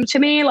same to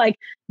me. Like,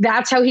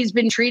 that's how he's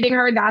been treating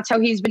her. That's how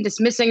he's been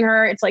dismissing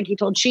her. It's like he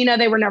told Sheena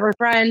they were never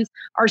friends.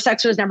 Our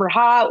sex was never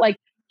hot. Like,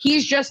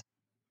 he's just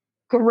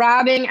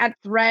grabbing at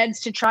threads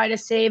to try to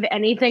save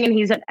anything, and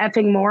he's an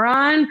effing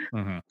moron.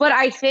 Mm-hmm. But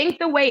I think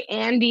the way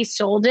Andy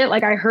sold it,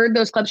 like I heard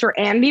those clips where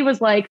Andy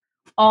was like,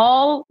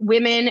 all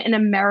women in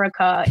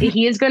America,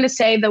 he is going to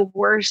say the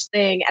worst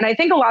thing. And I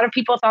think a lot of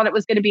people thought it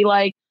was going to be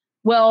like,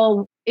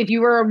 well, if you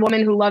were a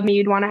woman who loved me,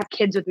 you'd want to have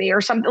kids with me,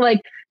 or something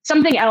like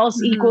something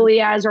else equally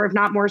as, or if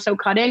not more so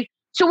cutting.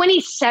 So when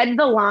he said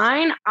the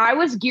line, I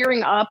was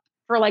gearing up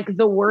for like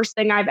the worst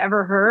thing I've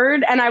ever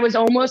heard. And I was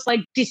almost like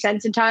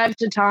desensitized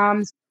to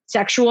Tom's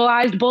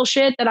sexualized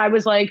bullshit that I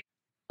was like,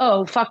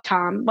 oh, fuck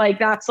Tom. Like,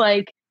 that's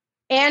like,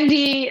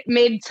 Andy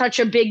made such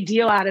a big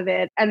deal out of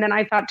it. And then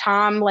I thought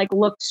Tom like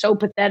looked so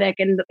pathetic,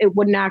 and it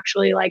wouldn't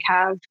actually like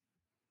have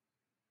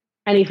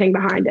anything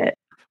behind it.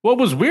 What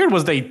was weird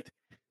was they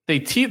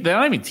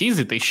not even teased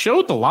it. They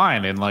showed the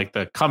line in like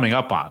the coming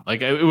up on.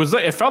 Like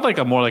it felt like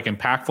a more like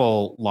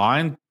impactful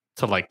line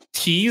to like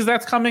tease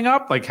that's coming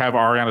up, like have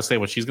Ariana say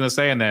what she's going to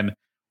say. And then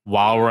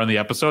while we're in the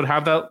episode,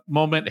 have that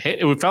moment hit.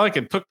 It felt like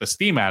it took the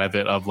steam out of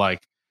it, of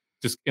like,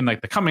 just in like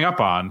the coming up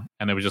on,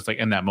 and it was just like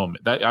in that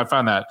moment. That I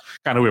found that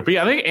kind of weird. But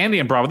yeah, I think Andy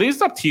and Bravo, they just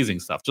stop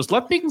teasing stuff. Just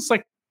let things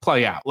like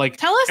play out. Like,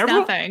 tell us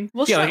nothing.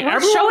 We're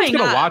everyone's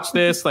gonna watch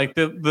this. Like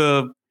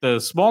the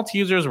small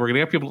teasers, we're gonna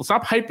get people to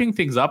stop hyping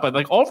things up.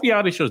 Like all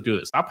reality shows do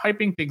this. Stop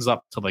hyping things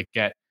up to like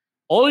get.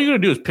 All you're gonna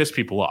do is piss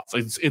people off.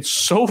 It's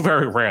so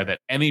very rare that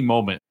any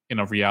moment in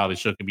a reality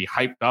show can be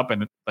hyped up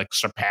and like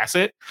surpass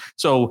it.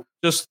 So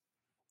just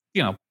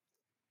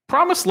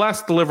promise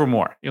less, deliver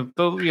more.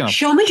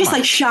 Show me just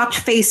like shocked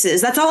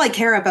faces. That's all I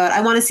care about. I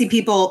want to see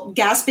people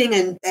gasping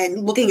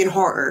and looking in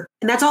horror.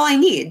 And that's all I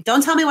need.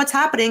 Don't tell me what's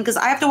happening, because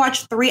I have to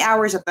watch 3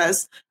 hours of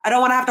this. I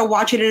don't want to have to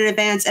watch it in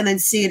advance and then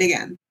see it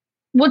again.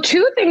 Well,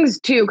 two things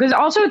too, because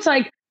also it's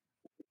like,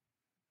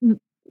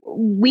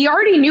 we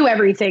already knew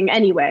everything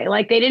anyway.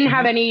 Like, they didn't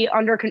have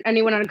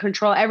anyone under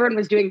control. Everyone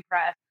was doing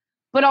prep.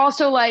 But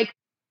also, like,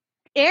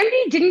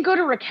 Andy didn't go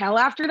to Raquel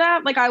after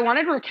that. Like, I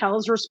wanted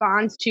Raquel's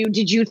response to,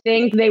 did you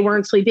think they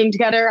weren't sleeping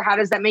together? How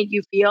does that make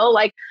you feel?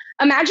 Like,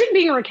 imagine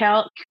being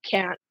Raquel,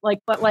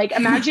 but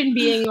imagine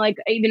being like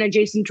even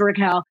adjacent to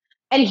Raquel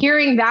and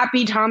hearing that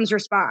be Tom's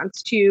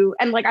response to,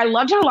 and like, I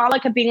loved how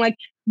Lala kept being like,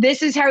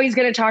 this is how he's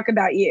going to talk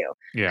about you.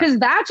 Because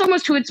that's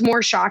almost who it's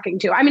more shocking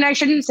to. I mean, I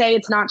shouldn't say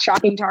it's not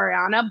shocking to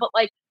Ariana, but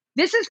like,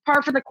 this is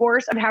par for the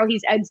course of how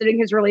he's exiting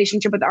his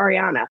relationship with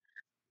Ariana.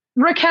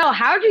 Raquel,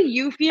 how do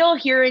you feel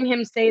hearing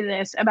him say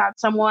this about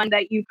someone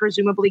that you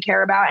presumably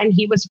care about and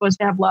he was supposed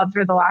to have loved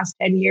for the last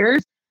 10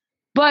 years?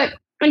 But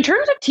in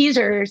terms of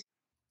teasers,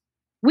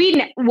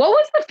 what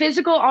was the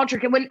physical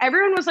altercation? When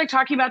everyone was like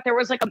talking about there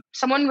was like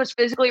someone was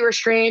physically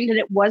restrained and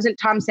it wasn't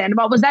Tom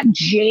Sandoval. Was that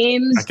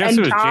James? I guess it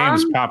was Tom?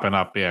 James popping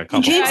up. Yeah,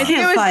 James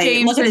can't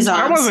fight. Look at his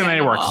arms. That wasn't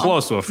anywhere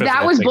close to a physical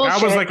That was thing.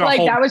 bullshit. That was like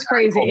that was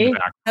crazy.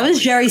 That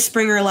was Jerry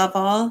Springer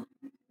level.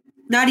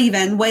 Not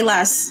even, way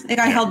less. It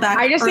got held back.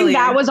 I just think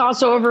that was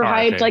also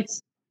overhyped. Like,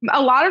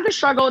 a lot of the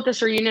struggle with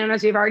this reunion,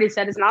 as we've already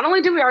said, is not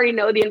only do we already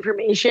know the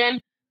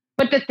information,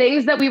 but the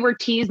things that we were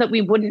teased that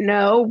we wouldn't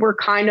know were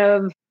kind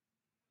of,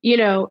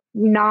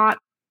 not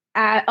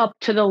up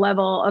to the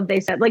level of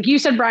they said. Like you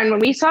said, Brian, when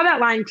we saw that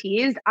line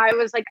teased, I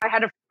was like, I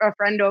had a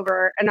friend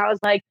over and I was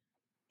like,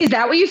 is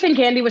that what you think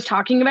Andy was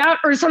talking about?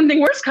 Or is something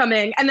worse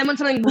coming? And then when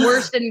something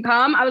worse didn't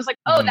come, I was like,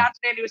 oh, that's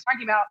what Andy was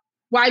talking about.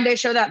 Why'd they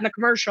show that in the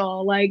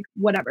commercial? Like,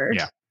 whatever.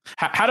 Yeah.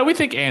 How do we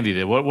think Andy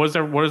did? What is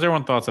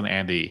everyone's thoughts on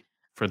Andy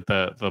for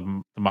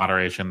the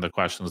moderation, the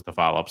questions, the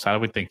follow-ups? How do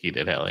we think he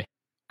did, Haley?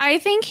 I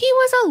think he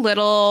was a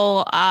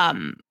little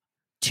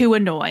too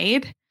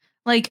annoyed.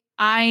 Like,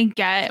 I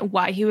get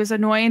why he was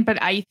annoyed,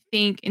 but I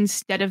think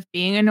instead of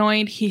being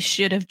annoyed, he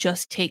should have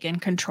just taken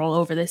control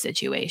over the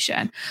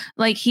situation.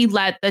 Like, he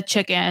let the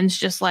chickens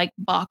just like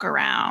buck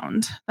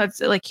around.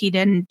 That's like, he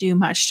didn't do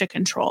much to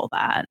control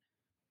that.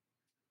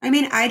 I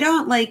mean, I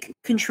don't like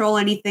control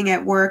anything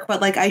at work,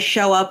 but like I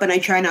show up and I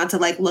try not to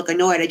like look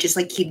annoyed. I just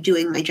like keep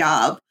doing my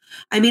job.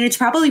 I mean, it's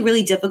probably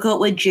really difficult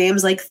with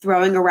James like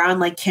throwing around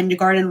like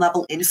kindergarten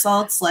level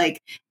insults like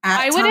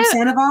at Tom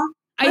Sandoval.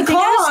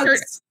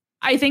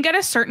 I think at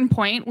a certain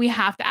point we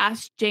have to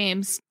ask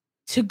James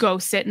to go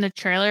sit in the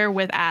trailer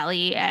with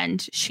Allie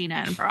and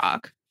Sheena and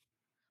Brock.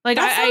 Like,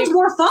 that sounds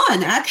more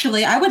fun,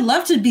 actually. I would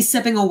love to be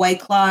sipping a White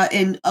Claw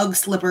in Ugg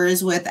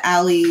slippers with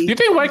Allie. Do you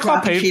think White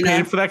Claw paid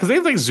for that? Because they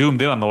like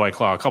zoomed in on the White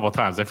Claw a couple of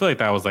times. I feel like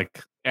that was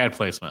like ad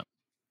placement.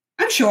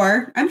 I'm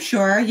sure.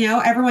 You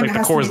know, everyone like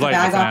has to get the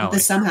bag off of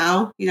this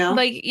somehow, you know?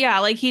 Like, yeah,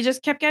 like he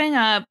just kept getting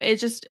up.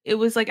 It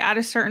was like at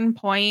a certain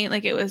point,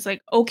 like it was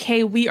like,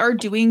 okay, we are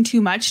doing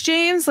too much,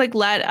 James. Like,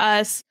 let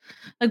us,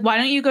 like, why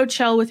don't you go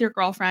chill with your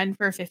girlfriend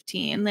for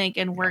 15? Like,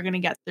 and we're going to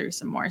get through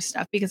some more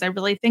stuff, because I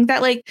really think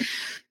that like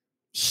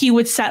he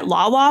would set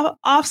Lala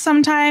off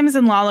sometimes,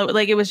 and Lala,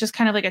 like, it was just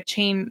kind of like a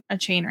chain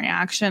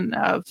reaction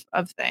of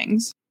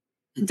things.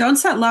 Don't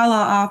set Lala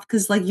off,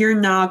 because like you're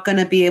not going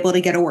to be able to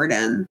get a word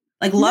in.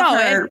 Like,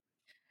 love her,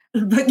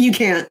 but you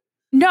can't.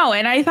 No,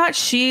 and I thought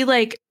she,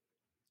 like,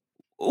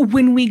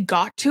 when we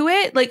got to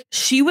it, like,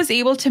 she was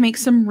able to make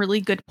some really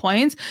good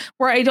points,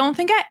 where I don't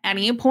think at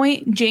any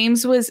point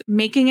James was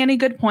making any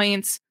good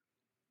points,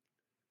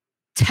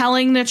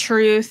 telling the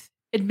truth,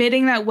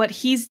 admitting that what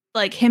he's,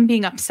 like, him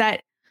being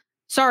upset,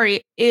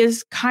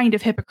 is kind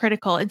of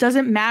hypocritical. It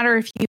doesn't matter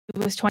if he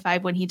was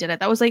 25 when he did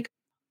it. That was, like,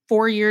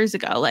 4 years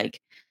ago. Like,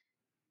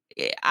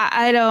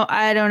 I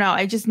don't know.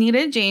 I just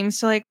needed James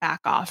to like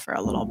back off for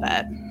a little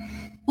bit.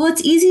 Well,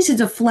 it's easy to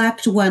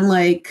deflect when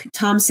like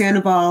Tom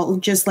Sandoval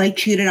just like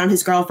cheated on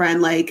his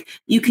girlfriend. Like,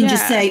 you can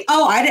just say,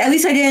 "Oh, at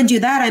least I didn't do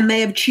that. I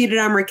may have cheated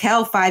on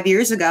Raquel 5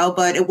 years ago,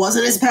 but it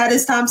wasn't as bad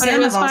as Tom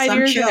Sandoval." It was 5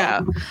 years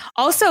ago.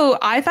 Also,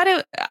 I thought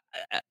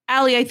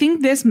Allie, I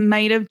think this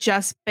might have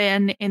just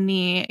been in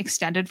the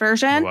extended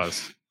version. It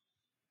was,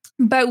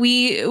 but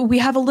we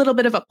have a little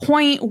bit of a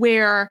point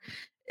where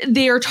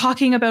they are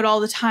talking about all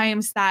the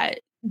times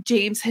that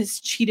James has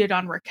cheated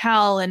on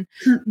Raquel and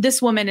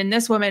this woman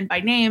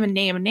by name and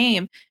name and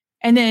name.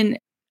 And then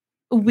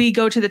we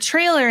go to the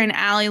trailer and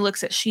Allie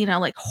looks at Sheena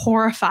like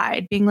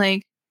horrified, being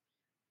like,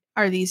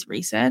 are these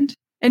recent?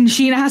 And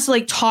Sheena has to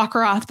like talk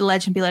her off the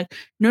ledge and be like,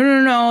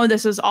 no,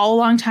 this was all a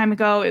long time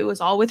ago. It was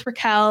all with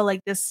Raquel.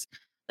 This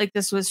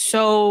was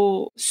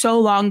so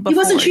long before. He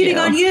wasn't cheating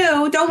on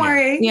you. Don't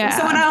worry. Yeah.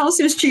 Someone else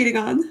he was cheating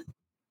on.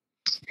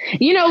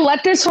 You know,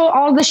 let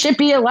all this shit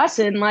be a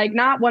lesson. Like,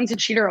 not once a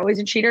cheater, always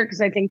a cheater, because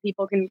I think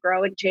people can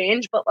grow and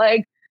change. But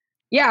like,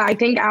 yeah, I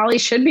think Allie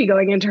should be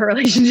going into a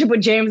relationship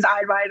with James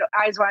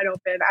eyes wide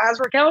open, as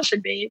Raquel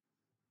should be.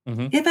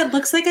 Mm-hmm. If it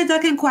looks like a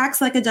duck and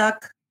quacks like a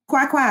duck,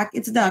 quack quack,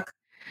 it's a duck.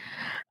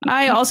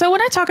 I also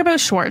want to talk about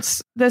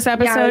Schwartz this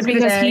episode,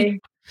 because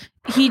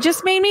he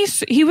just made me.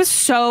 He was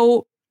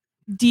so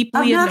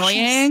deeply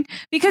annoying,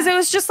 because it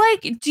was just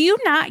like, do you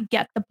not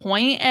get the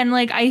point? And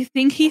like, I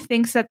think he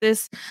thinks that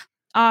this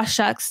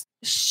shucks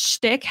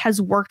shtick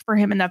has worked for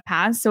him in the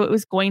past, so it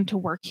was going to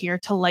work here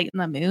to lighten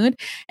the mood,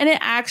 and it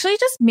actually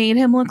just made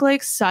him look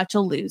like such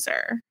a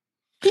loser.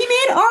 He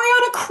made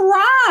Ariana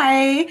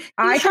cry.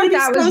 I thought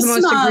that was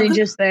the most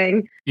egregious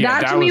thing.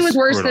 Yeah, that to me was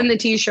worse than the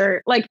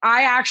t-shirt. Like,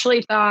 I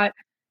actually thought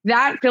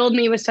that filled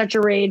me with such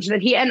a rage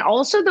that and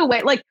also the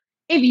way, like,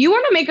 if you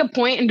want to make a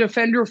point and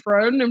defend your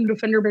friend and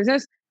defend your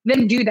business,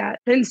 then do that.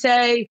 Then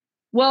say,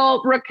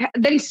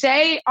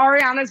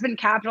 Ariana's been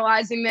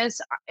capitalizing this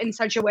in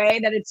such a way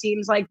that it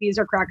seems like these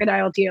are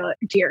crocodile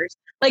tears.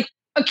 Like,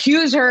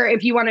 accuse her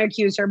if you want to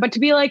accuse her, but to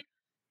be like,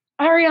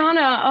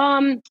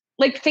 Ariana,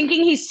 like,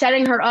 thinking he's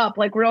setting her up,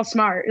 like, real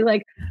smart.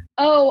 Like,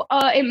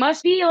 it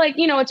must be like,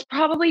 you know, it's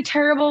probably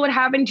terrible what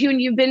happened to you, and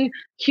you've been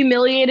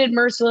humiliated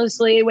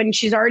mercilessly, when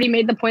she's already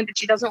made the point that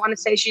she doesn't want to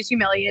say she's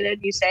humiliated.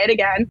 You say it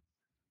again.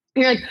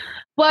 You're like,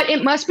 but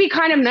it must be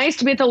kind of nice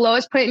to be at the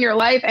lowest point in your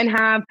life and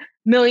have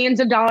millions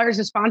of dollars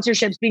of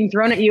sponsorships being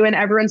thrown at you and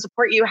everyone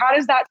support you. How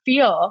does that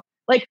feel?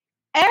 Like,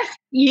 F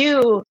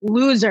you,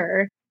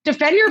 loser.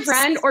 Defend your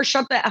friend or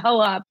shut the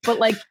hell up. But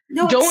like,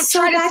 don't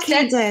try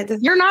to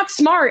you're not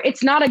smart.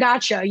 It's not a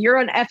gotcha. You're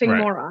an effing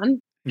moron.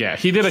 Yeah,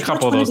 he did a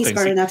couple of those things.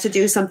 Smart enough to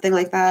do something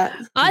like that.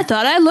 I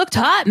thought I looked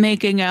hot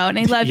making out, and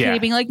I left Katie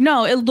being like,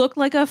 "No, it looked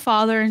like a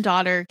father and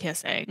daughter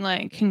kissing.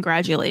 Like,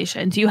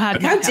 congratulations, you had."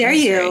 How dare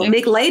you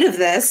make light of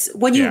this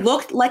when you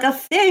looked like a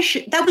fish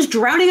that was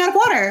drowning out of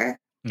water?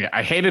 Yeah,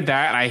 I hated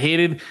that. And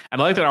I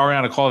like that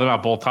Ariana called him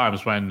out both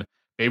times when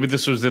maybe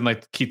this was in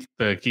like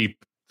the key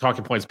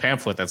talking points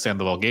pamphlet that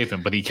Sandoval gave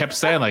him, but he kept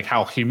saying like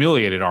how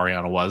humiliated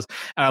Ariana was.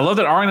 And I love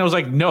that Ariana was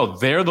like, no,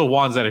 they're the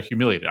ones that are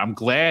humiliated. I'm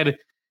glad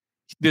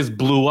this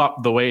blew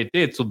up the way it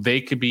did so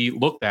they could be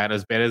looked at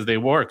as bad as they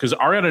were. Because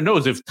Ariana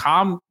knows if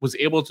Tom was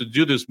able to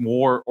do this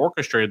more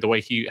orchestrated the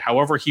way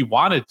however he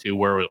wanted to,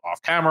 where it was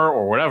off camera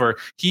or whatever,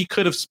 he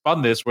could have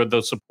spun this where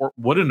the support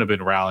wouldn't have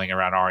been rallying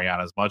around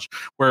Ariana as much,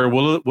 where it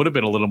would have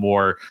been a little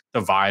more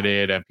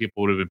divided and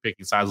people would have been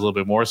picking sides a little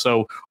bit more.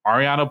 So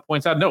Ariana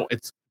points out, no,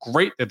 it's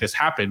great that this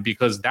happened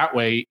because that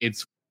way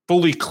it's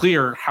fully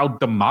clear how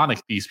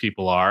demonic these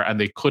people are, and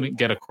they couldn't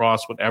get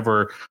across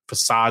whatever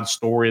facade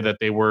story that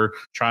they were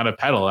trying to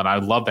peddle. And I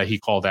love that she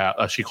called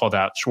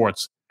out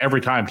Schwartz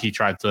every time he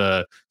tried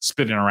to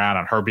spin it around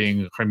on her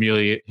being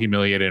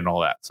humiliated and all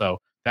that. So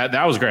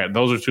that was great.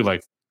 Those are two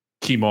like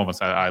key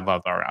moments I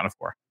loved Ariana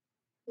for.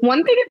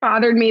 One thing that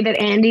bothered me that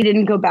Andy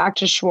didn't go back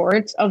to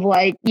Schwartz of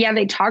like, yeah,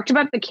 they talked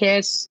about the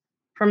kiss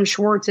from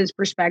Schwartz's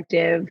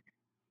perspective.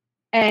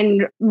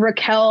 And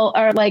Raquel,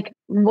 or like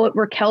what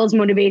Raquel's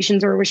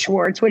motivations were with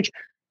Schwartz, which,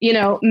 you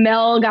know,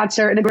 Mel got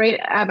served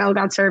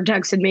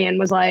texted me and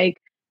was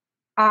like,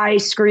 I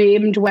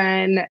screamed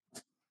when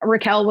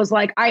Raquel was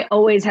like, I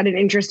always had an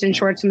interest in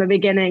Schwartz from the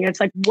beginning. It's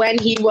like when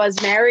he was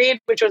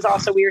married, which was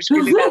also we were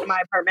screaming about in my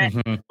apartment.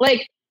 Mm-hmm.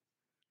 Like,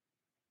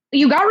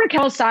 you got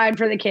Raquel's side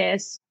for the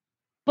kiss,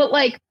 but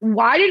like,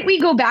 why didn't we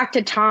go back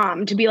to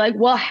Tom to be like,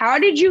 well, how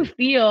did you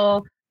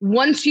feel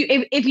once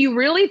if you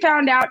really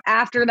found out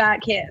after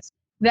that kiss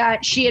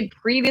that she had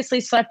previously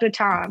slept with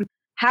Tom,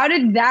 how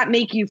did that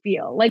make you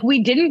feel? Like,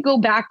 we didn't go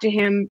back to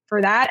him for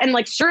that. And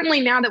like,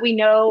 certainly now that we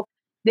know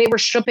they were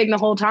stripping the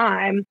whole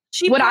time,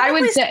 I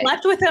would say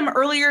slept with him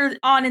earlier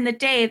on in the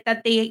day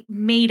that they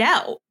made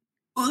out.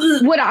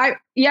 What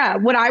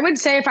I would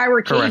say if I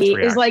were Katie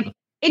is like,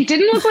 it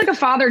didn't look like a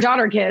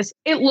father-daughter kiss.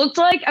 It looked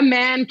like a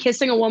man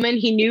kissing a woman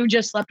he knew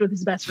just slept with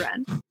his best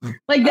friend.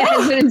 Like the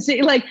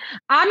hesitancy. Like,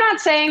 I'm not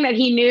saying that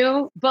he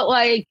knew, but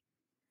like,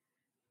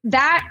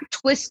 that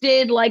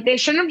twisted, like they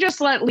shouldn't have just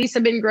let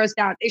Lisa been grossed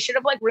out. They should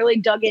have like really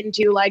dug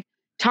into like,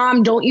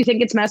 Tom, don't you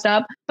think it's messed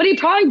up? But he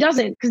probably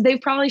doesn't, because they've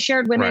probably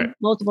shared women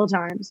multiple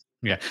times.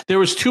 Yeah. There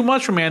was too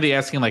much from Andy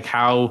asking like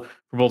how,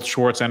 for both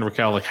Schwartz and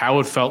Raquel, like how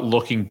it felt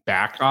looking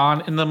back on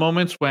in the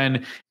moments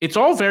when it's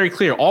all very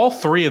clear. All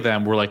three of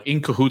them were like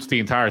in cahoots the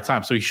entire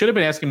time. So he should have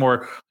been asking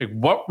more like,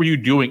 what were you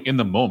doing in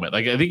the moment?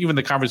 Like, I think even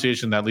the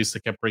conversation that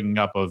Lisa kept bringing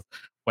up of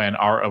when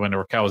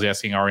Raquel was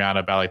asking Ariana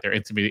about like their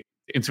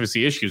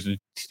intimacy issues, and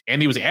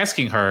Andy was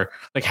asking her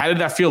like, how did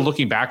that feel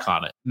looking back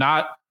on it?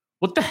 Not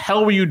what the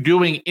hell were you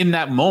doing in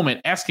that moment,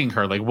 asking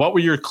her like, what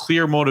were your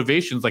clear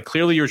motivations? Like,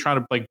 clearly you were trying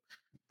to like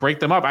break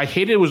them up. I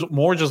hated it was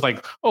more just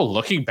like, oh,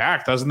 looking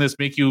back, doesn't this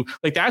make you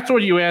like, that's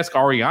what you ask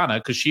Ariana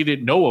because she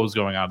didn't know what was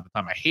going on at the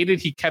time. I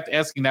hated he kept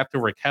asking that to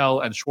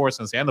Raquel and Schwartz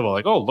and Sandoval,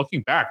 like, oh,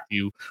 looking back,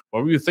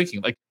 what were you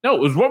thinking? Like, no, it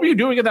was what were you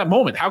doing in that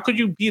moment? How could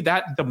you be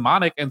that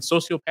demonic and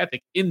sociopathic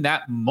in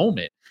that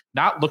moment?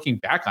 Not looking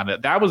back on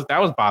it. That was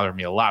bothering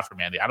me a lot from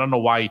Andy. I don't know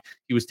why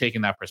he was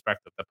taking that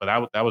perspective, but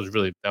that was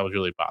really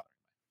bothering.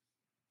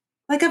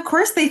 Like, of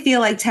course they feel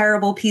like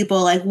terrible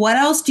people. Like, what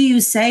else do you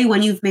say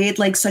when you've made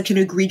like such an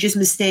egregious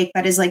mistake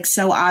that is like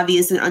so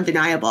obvious and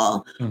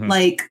undeniable? Mm-hmm.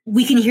 Like,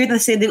 we can hear the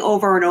same thing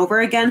over and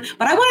over again,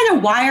 but I want to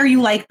know, why are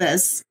you like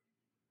this?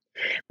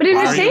 But in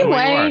the same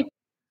way,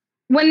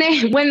 when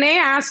they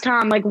asked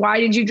Tom, like, why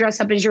did you dress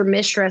up as your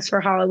mistress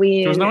for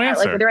Halloween? There's no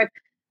answer.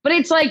 But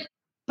it's like,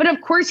 but of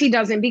course he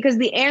doesn't, because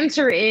the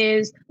answer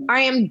is,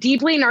 I am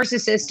deeply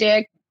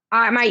narcissistic.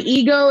 My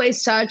ego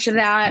is such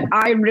that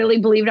I really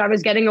believed I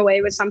was getting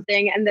away with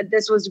something and that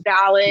this was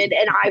valid.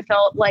 And I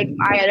felt like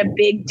I had a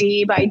big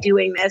D by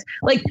doing this.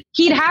 Like,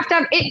 he'd have to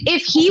have,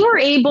 if he were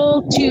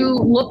able to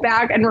look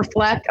back and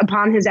reflect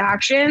upon his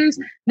actions,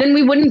 then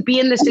we wouldn't be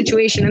in this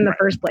situation in the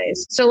first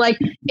place. So like,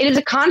 it is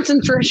a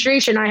constant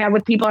frustration I have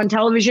with people on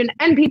television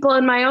and people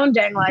in my own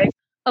dang life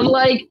of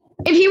like,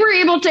 if he were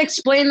able to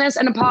explain this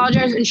and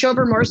apologize and show up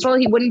remorseful,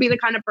 he wouldn't be the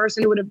kind of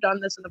person who would have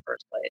done this in the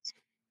first place.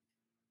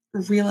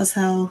 Real as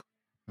hell.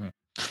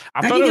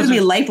 I think it would be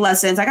life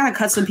lessons. I gotta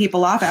cut some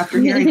people off after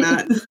hearing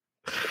that.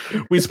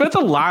 We spent a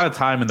lot of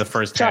time in the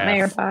first half.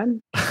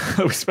 AirPod.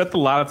 We spent a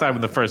lot of time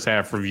in the first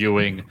half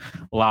reviewing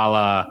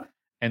Lala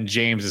and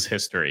James's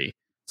history,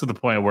 to the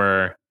point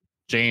where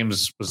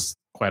James was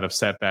quite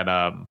upset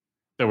that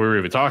we were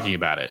even talking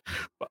about it.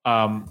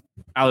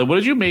 Ali, what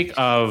did you make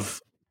of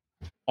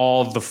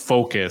all the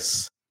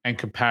focus and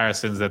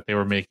comparisons that they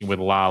were making with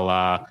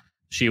Lala?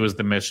 She was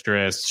the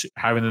mistress,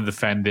 having to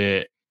defend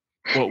it.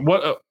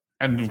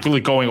 And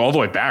really going all the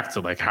way back to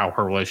like how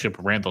her relationship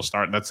with Randall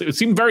started. It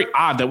seemed very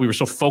odd that we were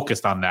so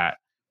focused on that,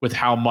 with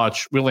how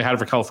much we only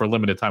had Raquel for a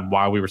limited time,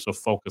 why we were so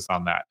focused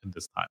on that in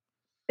this time.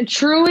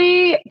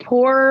 Truly,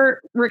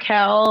 poor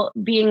Raquel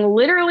being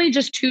literally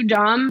just too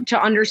dumb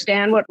to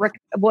understand what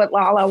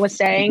Lala was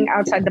saying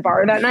outside the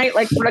bar that night.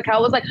 Like,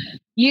 Raquel was like,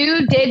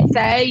 you did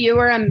say you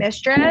were a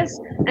mistress.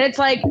 And it's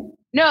like,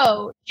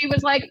 no, she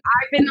was like,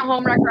 I've been the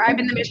homewrecker, I've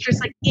been the mistress,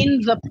 like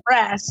in the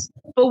press,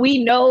 but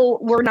we know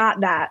we're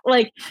not that.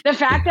 Like, the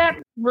fact that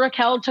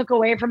Raquel took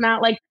away from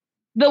that, like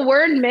the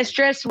word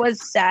mistress was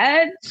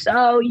said,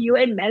 so you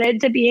admitted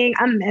to being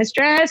a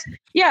mistress.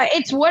 Yeah,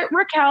 it's what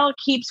Raquel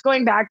keeps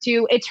going back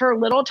to. It's her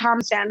little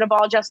Tom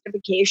Sandoval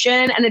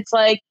justification. And it's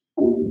like,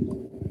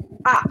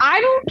 I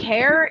don't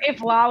care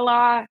if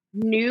Lala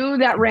knew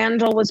that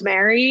Randall was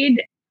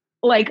married,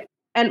 like,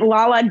 and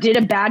Lala did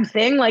a bad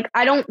thing. Like,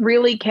 I don't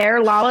really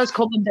care. Lala's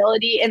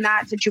culpability in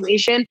that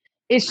situation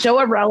is so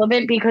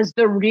irrelevant because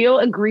the real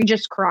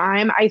egregious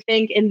crime, I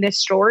think, in this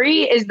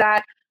story is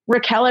that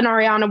Raquel and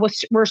Ariana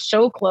were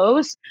so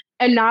close.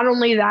 And not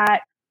only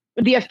that,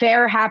 the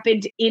affair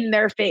happened in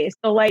their face,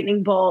 the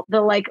lightning bolt,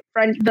 the like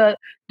friend, the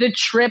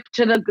trip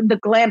to the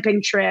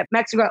glamping trip,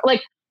 Mexico,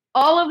 like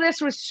all of this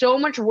was so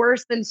much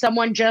worse than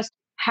someone just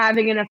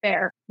having an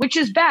affair, which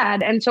is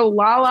bad. And so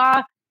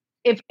Lala,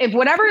 if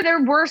whatever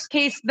their worst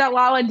case that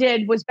Lala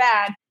did was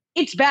bad,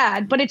 it's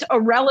bad, but it's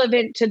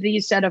irrelevant to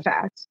these set of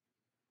facts.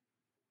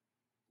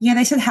 Yeah,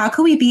 they said, how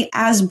can we be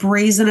as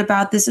brazen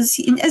about this as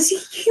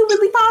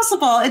humanly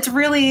possible? It's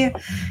really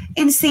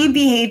insane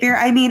behavior.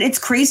 I mean, it's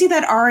crazy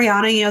that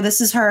Ariana, you know,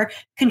 this is her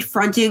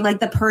confronting like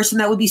the person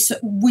that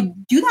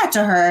would do that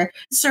to her.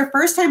 It's her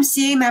first time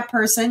seeing that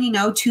person, you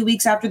know, 2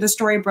 weeks after the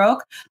story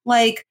broke.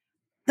 Like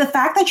the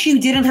fact that she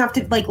didn't have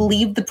to like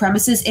leave the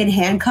premises in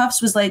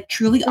handcuffs was like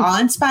truly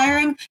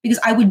awe-inspiring, because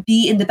I would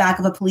be in the back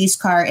of a police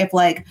car if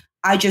like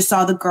I just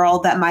saw the girl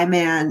that my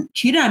man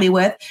cheated on me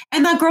with,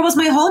 and that girl was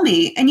my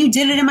homie, and you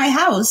did it in my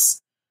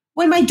house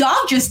when my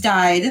dog just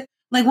died.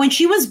 Like when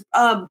she was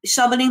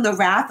summoning the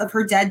wrath of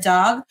her dead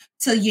dog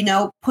to, you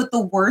know, put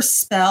the worst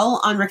spell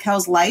on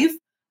Raquel's life,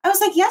 I was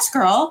like, yes,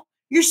 girl,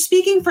 you're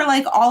speaking for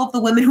like all of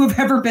the women who have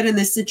ever been in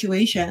this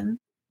situation.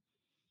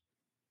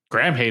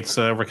 Graham hates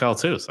Raquel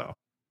too, so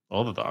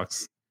all the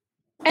dogs.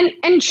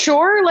 And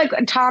sure, like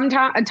Tom,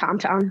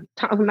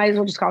 might as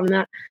well just call him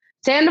that.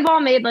 Sandoval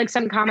made like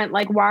some comment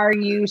like, why are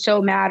you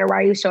so mad or why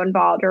are you so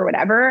involved or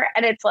whatever?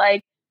 And it's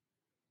like,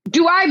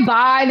 do I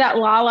buy that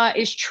Lala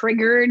is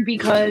triggered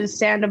because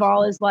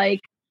Sandoval is like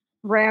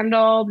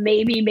Randall?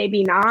 Maybe,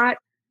 maybe not.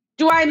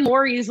 Do I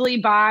more easily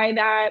buy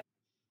that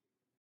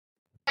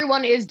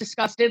everyone is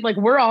disgusted? Like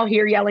we're all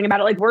here yelling about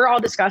it. Like we're all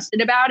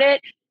disgusted about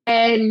it.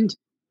 And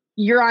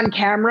you're on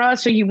camera,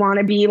 so you want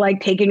to be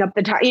like taking up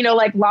the time. You know,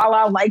 like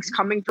Lala likes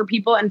coming for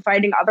people and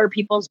fighting other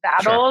people's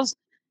battles. Sure.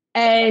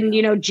 And,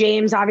 you know,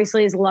 James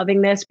obviously is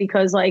loving this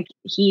because like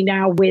he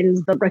now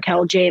wins the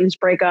Raquel James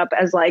breakup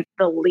as like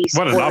the least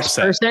worst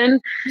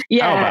person.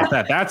 Yeah. How about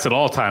that? That's an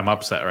all-time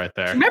upset right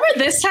there. Remember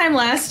this time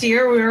last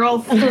year, we were all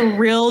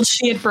thrilled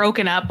she had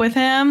broken up with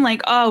him.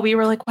 Like, oh, we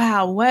were like,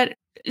 wow, what?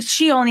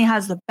 She only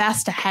has the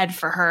best ahead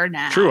for her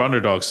now. True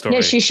underdog story.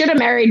 Yeah, she should have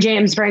married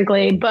James,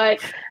 frankly. But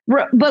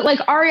like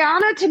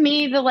Ariana, to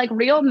me, the like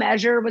real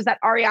measure was that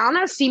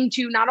Ariana seemed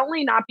to not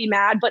only not be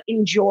mad, but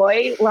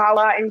enjoy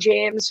Lala and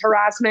James'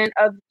 harassment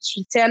of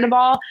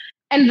Sandoval.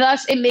 And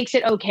thus it makes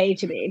it okay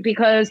to me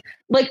because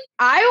like,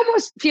 I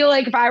almost feel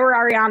like if I were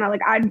Ariana,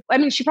 like I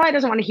mean, she probably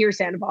doesn't want to hear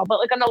Sandoval, but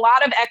like in a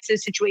lot of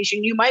exes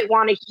situation, you might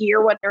want to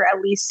hear what they're at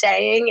least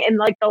saying in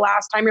like the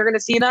last time you're going to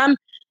see them.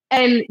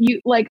 And you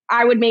like,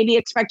 I would maybe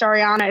expect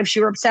Ariana, if she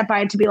were upset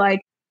by it, to be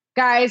like,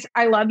 guys,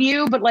 I love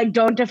you, but like,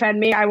 don't defend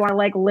me. I want to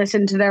like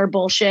listen to their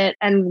bullshit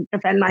and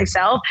defend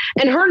myself.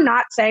 And her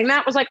not saying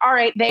that was like, all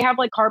right, they have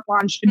like carte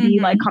blanche to be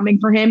like coming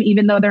for him,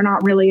 even though they're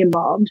not really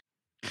involved.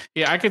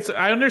 Yeah,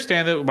 I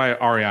understand that why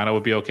Ariana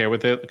would be okay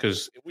with it,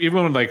 because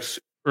even when like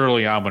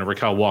early on when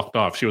Raquel walked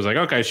off, she was like,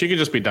 okay, she could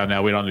just be done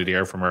now. We don't need to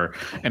hear from her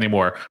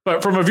anymore.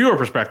 But from a viewer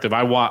perspective,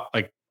 I want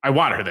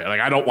her there.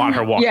 Like, I don't want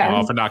her walking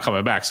off and not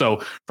coming back.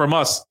 So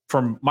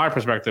from my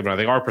perspective, and I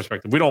think our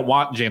perspective, we don't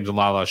want James and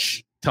Lala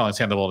telling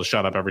Sandoval to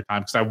shut up every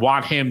time, because I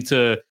want him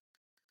to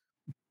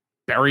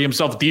bury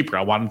himself deeper.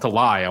 I want him to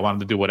lie. I want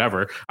him to do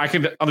whatever. I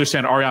can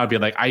understand Ariana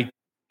being like, I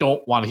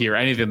don't want to hear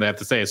anything they have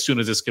to say as soon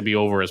as this could be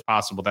over as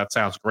possible. That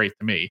sounds great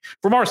to me.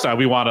 From our side,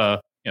 we want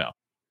to, you know,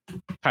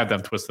 have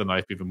them twist the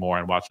knife even more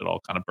and watch it all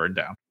kind of burn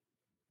down.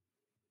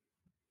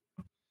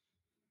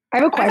 I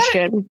have a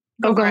question.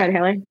 Go ahead,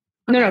 Haley.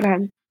 No, go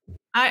ahead.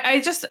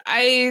 I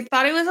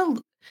thought it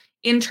was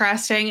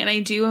interesting, and I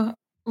do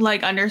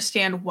like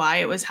understand why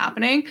it was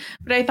happening,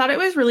 but I thought it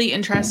was really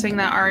interesting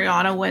that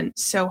Ariana went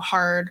so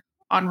hard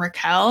on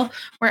Raquel,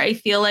 where I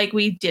feel like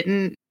we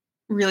didn't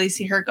really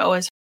see her go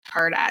as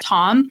hard at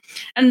Tom.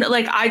 And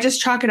like, I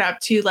just chalk it up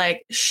to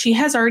like, she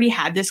has already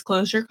had this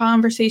closure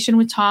conversation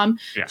with Tom.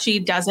 Yeah. She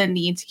doesn't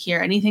need to hear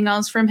anything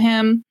else from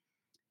him.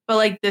 But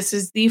like, this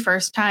is the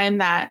first time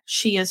that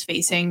she is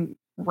facing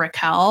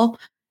Raquel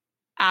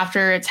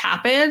after it's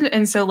happened.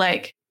 And so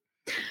like,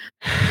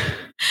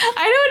 I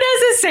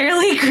don't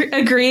necessarily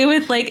agree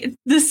with like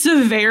the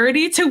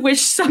severity to which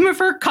some of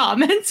her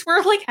comments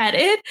were like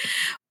headed,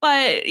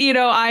 but you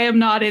know, I am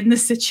not in the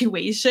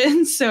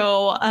situation.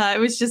 So it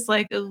was just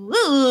like,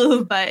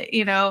 ooh, but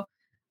you know,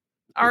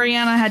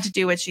 Ariana had to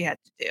do what she had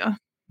to do.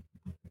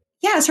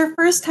 Yeah, it's her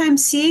first time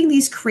seeing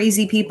these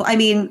crazy people. I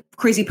mean,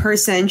 crazy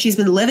person. She's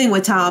been living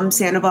with Tom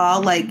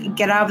Sandoval. Like,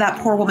 get out of that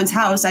poor woman's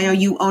house. I know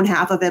you own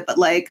half of it, but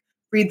like,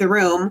 read the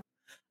room.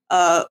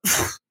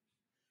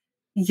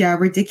 Yeah,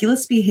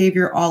 ridiculous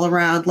behavior all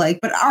around. Like,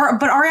 but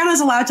Ariana's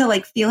allowed to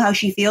like feel how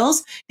she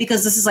feels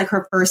because this is like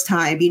her first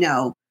time,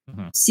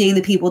 seeing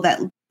the people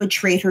that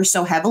betrayed her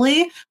so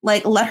heavily.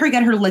 Like, let her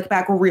get her lick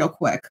back real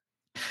quick.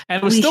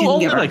 And it was still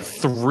only like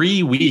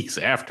 3 weeks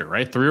after,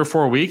 right? 3 or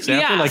 4 weeks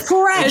after. Like,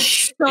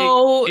 fresh.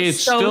 It's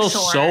still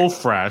short. So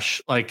fresh.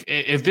 Like,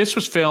 if this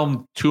was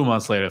filmed 2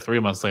 months later, 3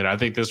 months later, I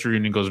think this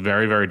reunion goes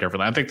very, very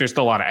differently. I think there's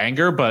still a lot of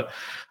anger, but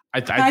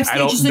I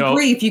don't know.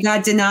 Agree. If you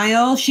got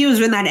denial, she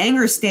was in that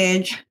anger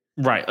stage.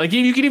 Right. Like,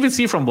 you can even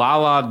see from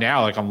Lala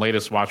now, like on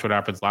latest Watch What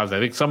Happens Live, I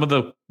think some of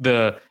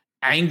the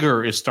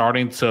anger is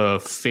starting to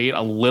fade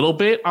a little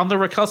bit on the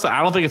Raquel side.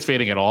 I don't think it's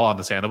fading at all on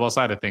the Sandoval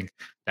side. I think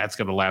that's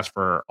going to last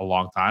for a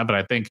long time. But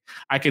I think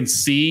I can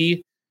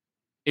see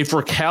if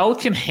Raquel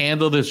can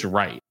handle this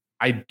right,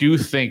 I do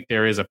think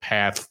there is a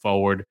path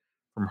forward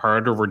from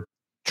her to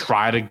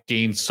try to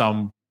gain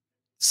some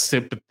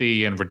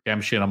sympathy and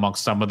redemption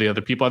amongst some of the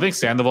other people. I think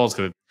Sandoval is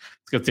going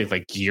to take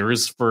like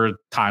years for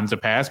time to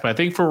pass, but I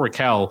think for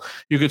Raquel,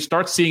 you could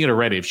start seeing it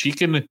already. If she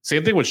can,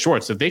 same thing with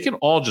Schwartz, if they can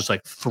all just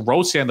like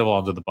throw Sandoval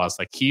under the bus,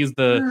 like he's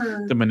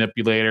the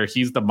manipulator,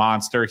 he's the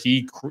monster,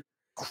 he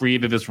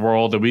created this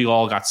world and we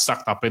all got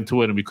sucked up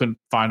into it and we couldn't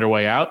find our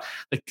way out.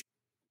 Like,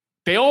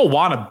 they all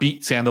want to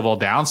beat Sandoval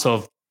down. So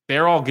if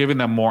they're all giving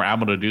them more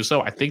ammo to do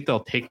so, I think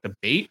they'll take the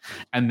bait.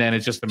 And then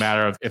it's just a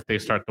matter of if they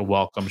start to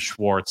welcome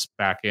Schwartz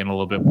back in a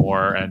little bit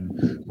more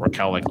and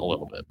Raquel like a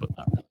little bit, but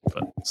not really,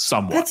 but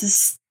somewhat. That's a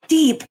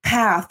steep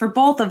path for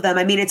both of them.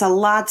 I mean, it's a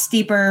lot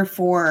steeper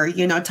for,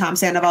 Tom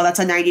Sandoval. That's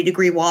a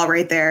 90-degree wall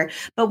right there.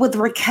 But with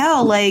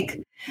Raquel, like,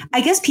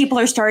 I guess people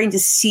are starting to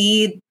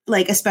see,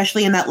 like,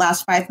 especially in that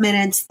last 5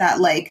 minutes,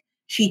 that like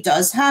she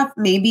does have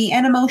maybe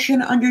an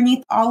emotion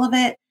underneath all of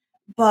it.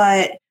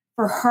 But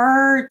for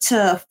her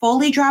to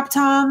fully drop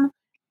Tom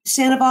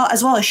Sandoval,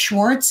 as well as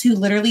Schwartz, who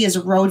literally is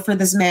rode for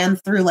this man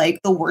through like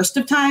the worst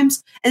of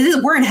times,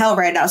 and we're in hell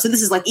right now, so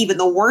this is like even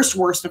the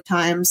worst of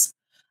times.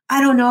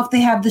 I don't know if they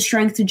have the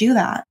strength to do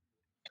that.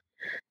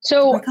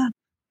 So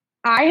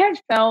I have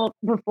felt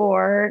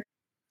before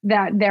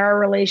that there are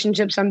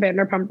relationships on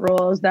Vanderpump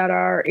Rules that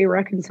are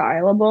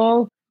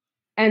irreconcilable,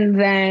 and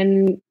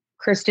then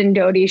Kristen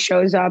Doty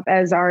shows up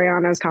as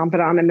Ariana's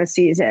confidant in the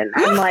season,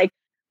 and like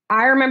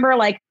I remember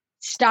like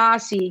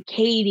Stassi,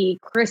 Katie,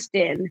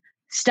 Kristen,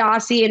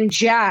 Stassi and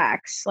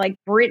Jax, like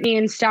Brittany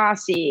and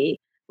Stassi,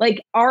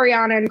 like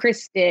Ariana and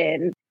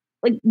Kristen.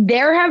 Like,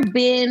 there have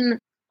been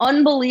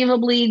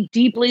unbelievably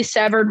deeply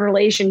severed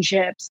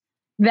relationships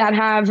that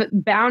have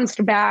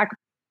bounced back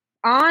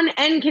on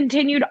and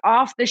continued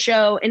off the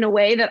show in a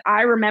way that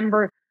I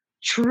remember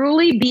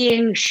truly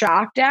being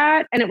shocked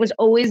at. And it was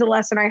always a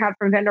lesson I had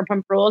from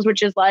Vanderpump Rules,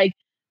 which is like,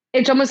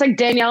 it's almost like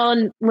Danielle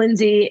and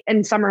Lindsay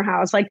and Summer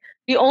House. Like,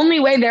 the only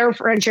way their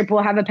friendship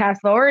will have a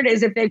path forward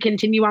is if they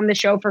continue on the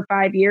show for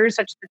 5 years,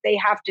 such that they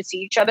have to see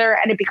each other.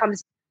 And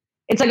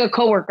it's like a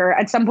coworker.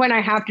 At some point,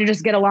 I have to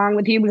just get along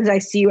with you because I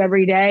see you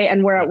every day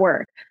and we're at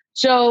work.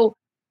 So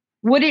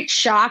would it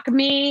shock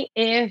me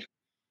if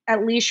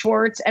at least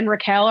Schwartz and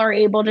Raquel are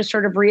able to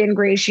sort of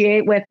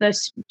re-ingratiate with the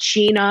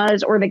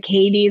Sheenas or the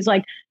Katies?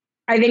 Like,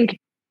 I think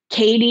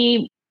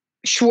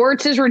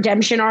Schwartz's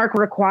redemption arc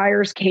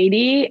requires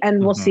Katie,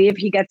 and we'll see if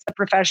he gets the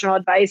professional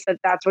advice that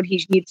that's what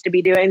he needs to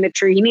be doing, the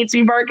tree he needs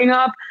to be barking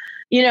up.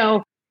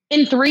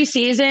 In 3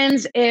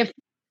 seasons, if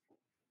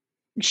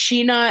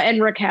Sheena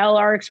and Raquel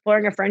are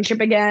exploring a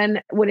friendship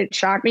again, would it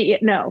shock me?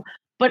 No.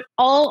 But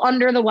all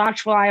under the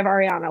watchful eye of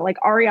Ariana. Like,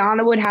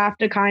 Ariana would have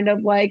to kind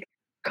of like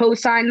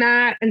co-sign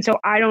that. And so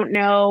I don't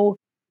know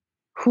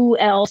who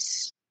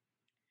else.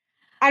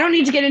 I don't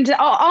need to get into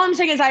all I'm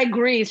saying is I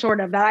agree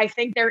sort of that I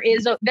think there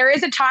is a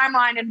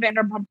timeline in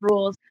Vanderpump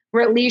Rules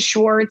where at least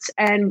Schwartz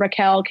and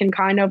Raquel can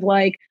kind of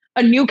like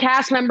a new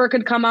cast member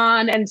could come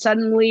on and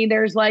suddenly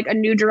there's like a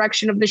new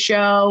direction of the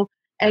show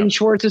and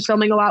Schwartz is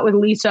filming a lot with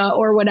Lisa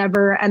or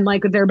whatever and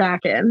like they're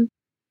back in.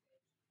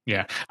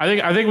 Yeah,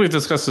 I think we've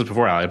discussed this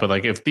before, Ali, but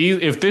like if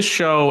this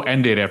show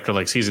ended after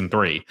like season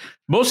 3,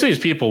 most of these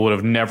people would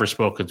have never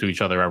spoken to each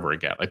other ever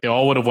again. Like, they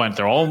all would have went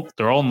their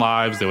own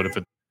lives. They would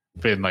have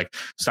been like,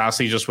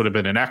 Stassi just would have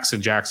been an ex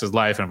in Jax's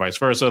life and vice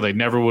versa. They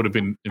never would have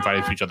been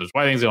invited to each other's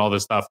weddings and all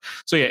this stuff.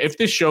 So yeah, if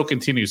this show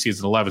continues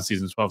season 11,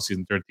 season 12,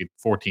 season 13,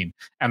 14,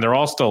 and they're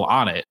all still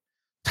on it,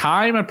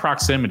 time and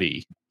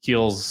proximity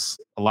heals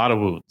a lot of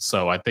wounds.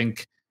 So I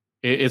think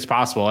it's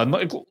possible. And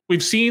like,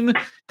 we've seen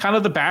kind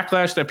of the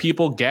backlash that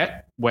people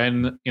get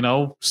when,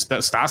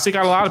 Stassi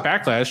got a lot of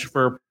backlash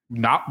for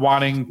not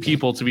wanting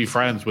people to be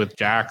friends with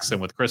Jax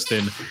and with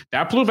Kristen.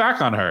 That blew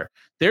back on her.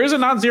 There is a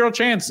non-zero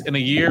chance in a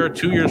year,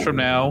 2 years from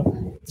now,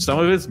 some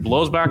of it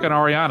blows back on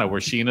Ariana, where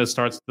Sheena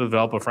starts to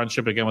develop a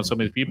friendship again with some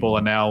of these people,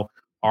 and now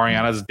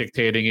Ariana's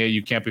dictating it.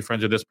 You can't be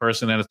friends with this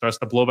person, and it starts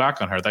to blow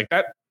back on her. Like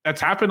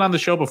that's happened on the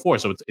show before,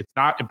 so it's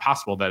not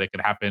impossible that it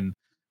could happen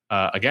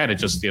again. It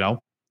just,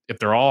 if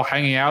they're all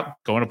hanging out,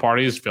 going to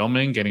parties,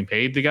 filming, getting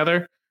paid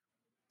together,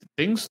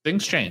 things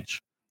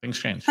change. Things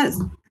change.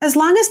 As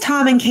long as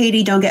Tom and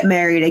Katie don't get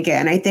married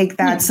again, I think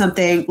that's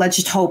something. Let's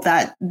just hope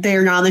that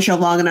they're not on the show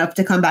long enough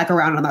to come back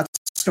around on that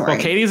story. Well,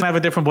 Katie's gonna have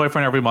a different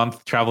boyfriend every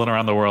month, traveling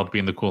around the world,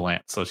 being the cool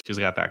aunt. So she's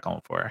got that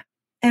going for her.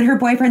 And her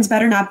boyfriends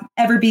better not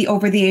ever be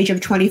over the age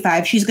of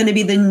 25. She's going to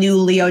be the new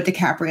Leo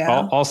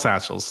DiCaprio. All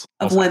satchels.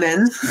 Of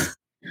women.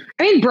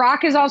 I mean,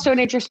 Brock is also an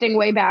interesting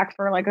way back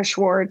for like a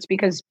Schwartz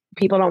because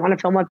people don't want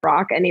to film with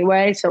Brock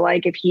anyway. So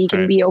like if he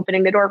can be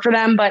opening the door for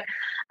them. But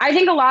I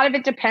think a lot of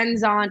it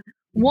depends on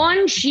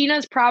one,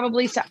 Sheena's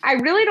probably, I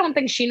really don't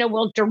think Sheena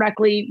will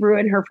directly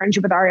ruin her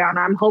friendship with Ariana.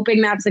 I'm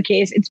hoping that's the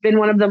case. It's been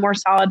one of the more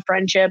solid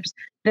friendships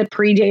that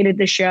predated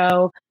the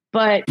show.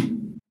 But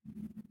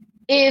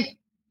if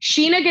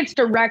Sheena gets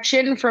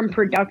direction from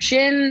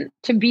production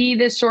to be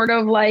this sort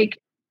of like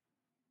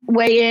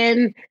way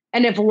in,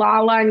 and if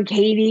Lala and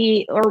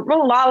Katie, or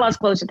well, Lala's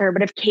close with her,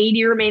 but if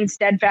Katie remains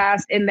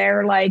steadfast in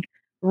their like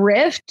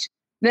rift,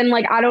 then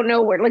like I don't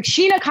know where, like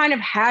Sheena kind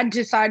of had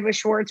to side with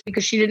Schwartz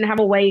because she didn't have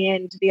a way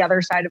into the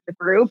other side of the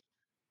group.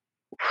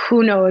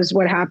 Who knows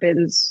what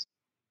happens?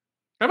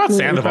 How about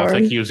Sandoval? I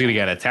think he was going to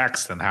get a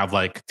text and have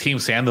like Team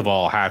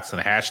Sandoval hats and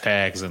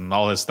hashtags and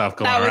all this stuff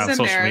going around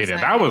social media.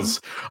 That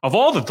was, of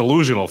all the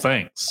delusional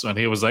things, and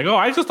he was like, "Oh,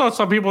 I just thought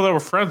some people that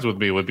were friends with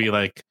me would be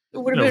like." It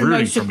would have been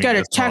nice to get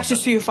a text to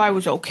see if I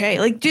was okay.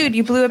 Like, dude,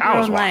 you blew up your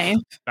own life.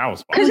 That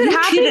was because it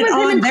happened with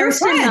him and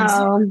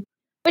Kristen.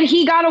 But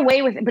he got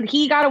away with it. But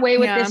he got away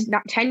with this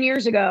not 10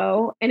 years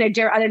ago in at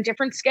a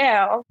different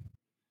scale,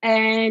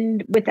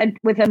 and with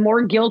a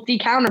more guilty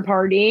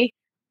counterparty.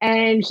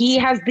 And he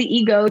has the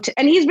ego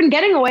and he's been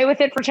getting away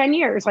with it for 10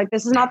 years. Like,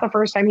 this is not the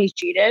first time he's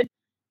cheated.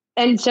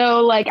 And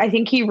so, like, I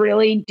think he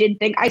really did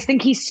I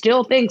think he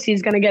still thinks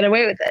he's going to get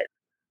away with it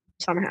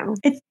somehow.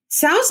 It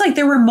sounds like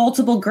there were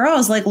multiple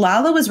girls. Like,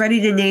 Lala was ready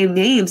to name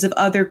names of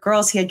other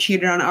girls he had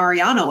cheated on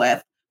Ariana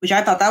with, which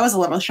I thought that was a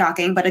little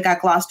shocking, but it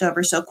got glossed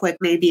over so quick.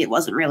 Maybe it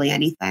wasn't really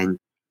anything.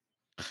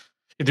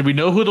 Did we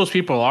know who those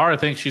people are? I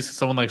think she's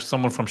someone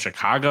from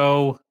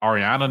Chicago.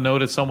 Ariana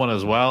noted someone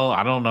as well.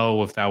 I don't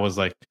know if that was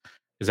like,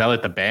 is that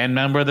like the band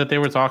member that they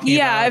were talking about?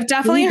 Yeah, I've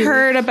definitely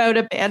heard about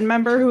a band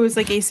member who was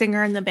like a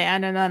singer in the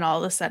band, and then all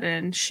of a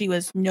sudden she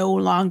was no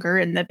longer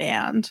in the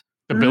band.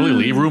 The Billy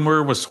Lee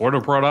rumor was sort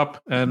of brought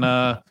up and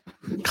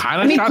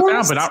kind of shot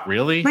down, but not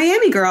really.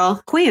 Miami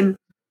girl, Queen.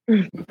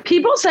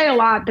 People say a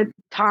lot that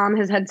Tom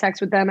has had sex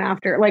with them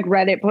after, like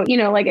Reddit, but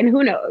like, and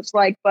who knows,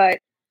 like, but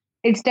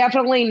it's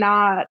definitely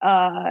not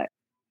an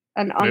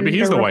maybe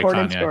he's the white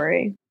underreported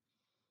story.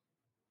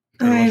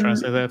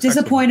 I'm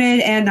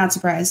disappointed and not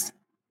surprised.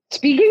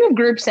 Speaking of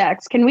group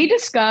sex, can we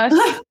discuss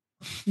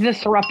the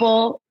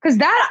throuple? Because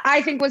that,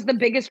 I think, was the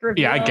biggest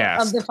reveal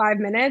of the 5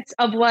 minutes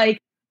of like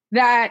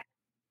that.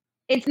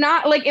 It's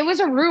not like it was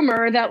a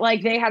rumor that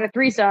like they had a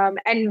threesome,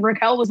 and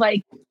Raquel was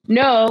like,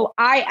 "No,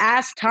 I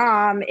asked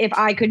Tom if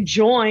I could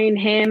join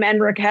him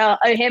and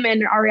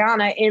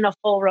Ariana in a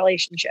full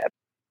relationship,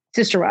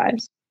 sister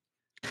wives."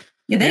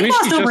 Yeah, they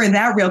glossed over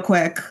that real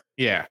quick.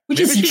 Yeah, which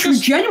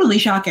is genuinely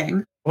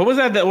shocking. What was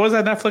that? What was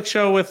that Netflix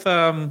show with?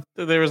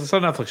 There was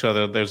some Netflix show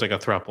that there's like a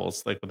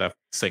throuples, like with that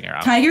singer.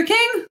 Tiger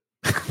King.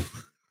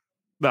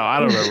 No,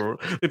 I don't remember.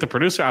 Like the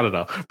producer, I don't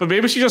know. But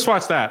maybe she just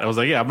watched that. I was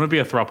like, yeah, I'm gonna be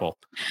a throuple.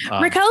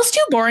 Raquel's too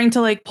boring to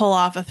like pull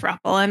off a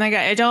throuple, and like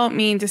I don't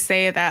mean to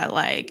say that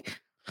like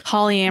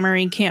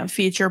polyamory can't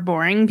feature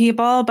boring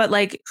people, but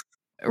like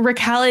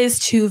Raquel is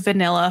too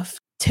vanilla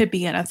to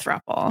be in a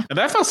throuple. And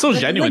that felt so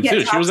genuine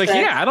too. She was like,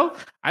 yeah,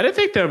 I didn't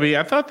think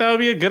I thought that would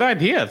be a good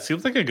idea. It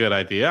seems like a good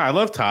idea. I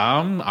love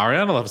Tom.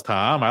 Ariana loves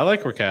Tom. I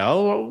like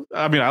Raquel.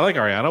 I mean, I like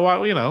Ariana.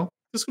 Why,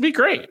 this would be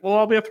great. We'll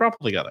all be a throuple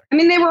together. I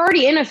mean, they were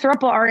already in a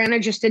throuple.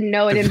 Ariana just didn't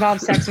know it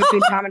involved sex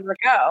between Tom and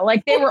Raquel.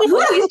 Like, they were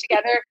always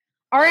together.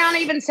 Ariana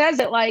even says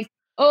it like,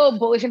 oh,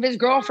 both of his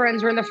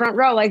girlfriends were in the front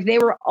row. Like, they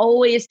were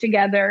always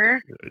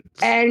together.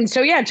 And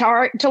so, yeah,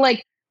 to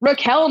like,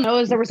 Raquel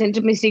knows there was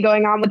intimacy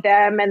going on with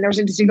them and there's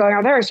intimacy going on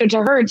with her. So to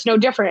her, it's no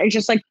different. It's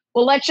just like,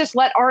 well, let's just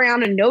let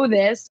Ariana know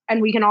this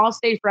and we can all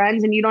stay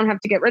friends and you don't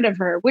have to get rid of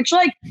her. Which,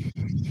 like,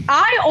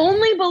 I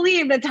only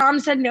believe that Tom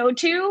said no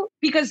to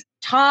because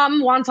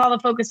Tom wants all the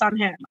focus on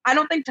him. I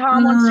don't think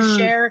Tom wants to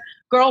share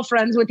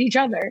girlfriends with each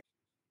other.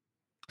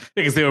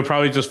 Because they would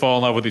probably just fall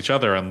in love with each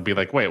other and be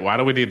like, wait, why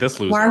do we need this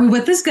loser? Why are we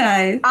with this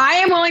guy? I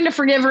am willing to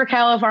forgive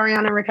Raquel if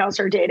Ariana and Raquel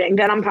start dating.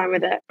 Then I'm fine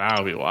with it. That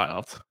would be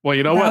wild. Well,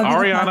 you know what?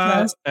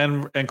 Ariana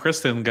and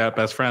Kristen got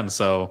best friends,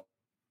 so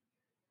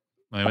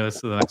maybe this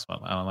is the next one.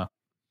 I don't know.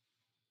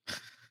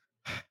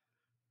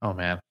 Oh,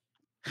 man.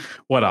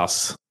 What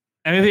else?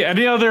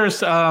 Any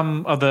others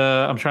I'm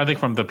trying to think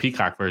from the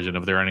Peacock version,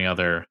 if there are any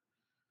other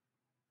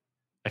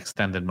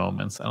extended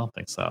moments. I don't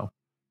think so.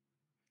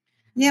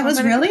 Yeah, it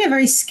was really a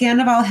very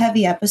Scandival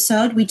heavy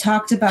episode. We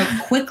talked about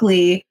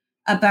quickly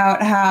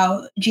about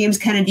how James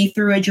Kennedy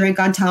threw a drink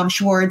on Tom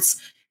Schwartz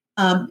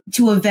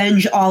to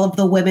avenge all of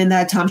the women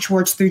that Tom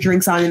Schwartz threw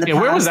drinks on in the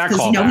past. Where was that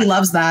callback? He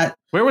loves that.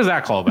 Where was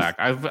that callback?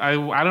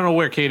 I don't know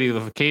where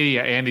Katie,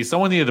 Andy,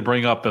 someone needed to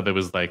bring up that it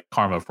was like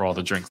karma for all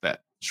the drinks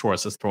that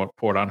Schwartz has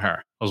poured on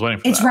her. I was waiting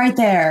for that. It's right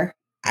there.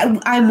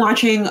 I'm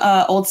watching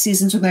old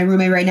seasons with my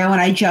roommate right now,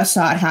 and I just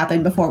saw it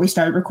happen before we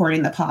started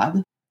recording the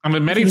pod. I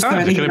mean, many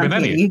times it could have been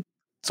any.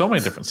 So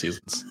many different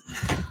seasons.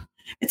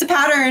 It's a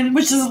pattern,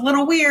 which is a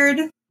little weird.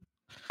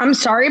 I'm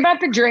sorry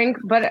about the drink,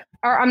 but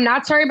I'm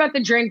not sorry about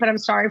the drink, but I'm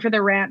sorry for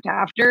the rant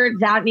after.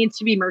 That needs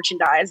to be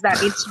merchandise.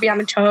 That needs to be on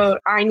the tote.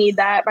 I need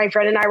that. My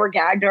friend and I were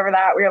gagged over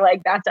that. We were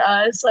like, that's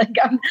us. Like,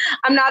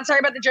 I'm not sorry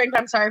about the drink, but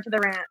I'm sorry for the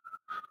rant.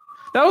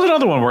 That was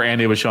another one where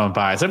Andy was showing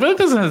bias. I feel like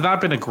this has not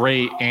been a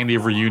great Andy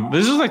reunion.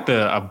 This is like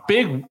a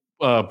big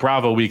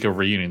Bravo week of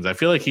reunions. I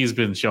feel like he's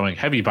been showing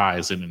heavy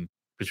bias in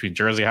between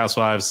Jersey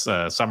Housewives,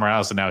 Summer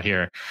House, and now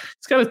here.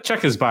 He's got to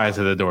check his bias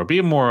at the door. Be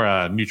a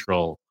more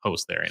neutral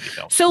host there, Andy.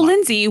 So,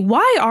 Lindsay,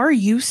 why are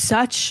you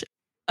such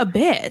a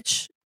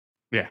bitch?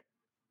 Yeah.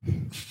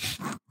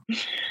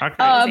 Okay.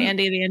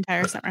 Andy, the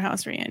entire Summer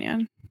House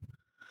reunion.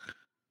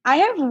 I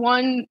have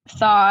one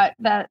thought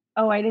that,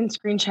 I didn't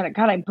screenshot it.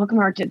 God, I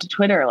bookmarked it to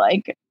Twitter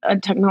like a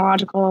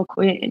technological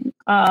queen.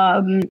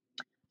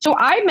 So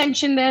I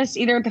mentioned this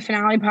either at the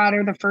finale pod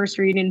or the first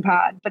reunion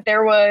pod, but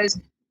there was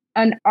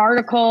an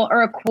article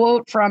or a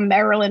quote from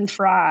Marilyn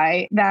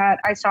Fry that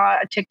I saw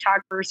a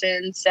TikTok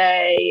person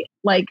say,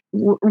 like,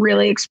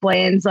 really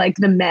explains like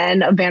the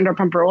men of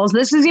Vanderpump Rules.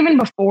 This is even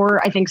before,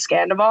 I think,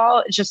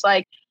 Scandival. It's just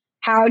like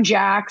how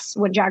Jax,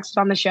 when Jax was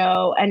on the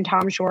show, and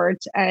Tom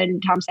Schwartz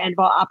and Tom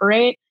Sandoval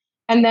operate.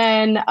 And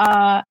then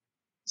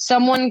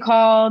someone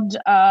called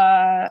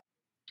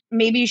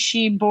maybe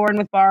she born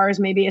with bars,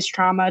 maybe it's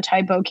trauma,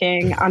 Typo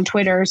King on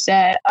Twitter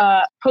said,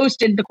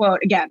 posted the quote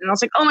again. And I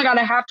was like, oh my God,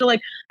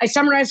 I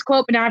summarized the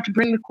quote, but now I have to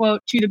bring the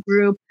quote to the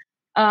group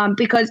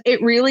because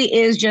it really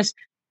is just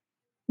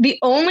the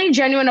only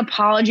genuine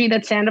apology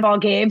that Sandoval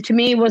gave to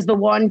me was the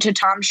one to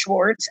Tom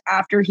Schwartz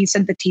after he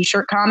said the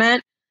t-shirt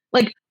comment.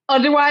 Like,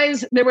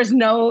 otherwise, there was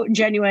no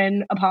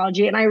genuine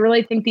apology. And I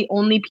really think the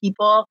only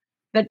people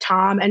that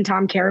Tom and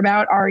Tom care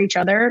about are each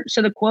other.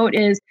 So the quote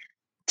is,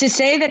 to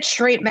say that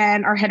straight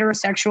men are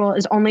heterosexual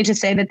is only to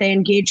say that they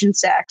engage in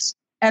sex,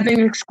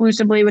 effing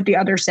exclusively with the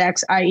other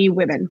sex, i.e.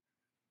 women.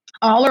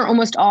 All or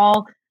almost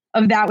all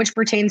of that which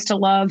pertains to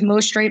love,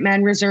 most straight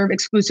men reserve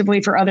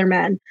exclusively for other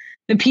men.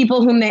 The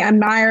people whom they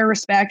admire,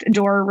 respect,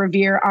 adore,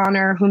 revere,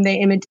 honor, whom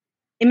they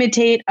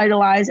imitate,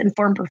 idolize, and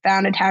form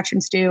profound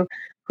attachments to,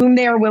 whom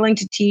they are willing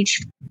to teach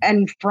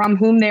and from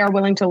whom they are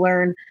willing to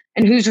learn,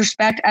 and whose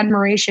respect,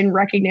 admiration,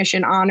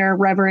 recognition, honor,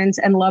 reverence,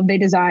 and love they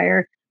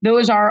desire,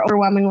 those are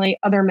overwhelmingly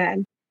other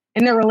men.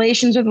 In their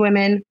relations with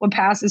women, what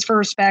passes for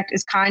respect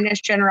is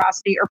kindness,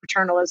 generosity, or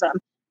paternalism.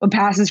 What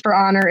passes for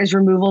honor is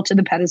removal to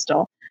the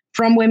pedestal.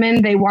 From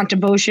women, they want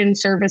devotion,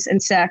 service,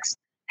 and sex.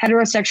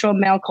 Heterosexual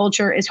male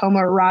culture is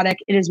homoerotic.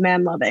 It is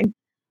man-loving. And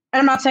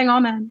I'm not saying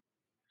all men,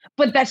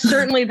 but that's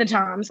certainly the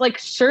Toms. Like,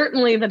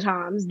 certainly the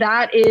Toms.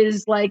 That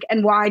is like,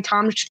 and why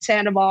Tom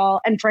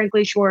Sandoval and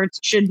frankly Schwartz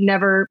should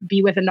never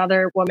be with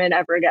another woman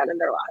ever again in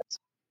their lives.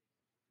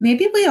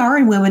 Maybe we are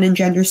in Women and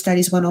Gender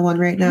Studies 101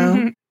 right now.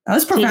 Mm-hmm. That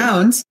was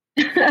profound.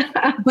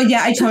 But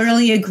yeah, I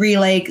totally agree.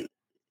 Like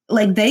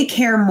they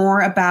care more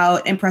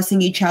about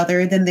impressing each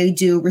other than they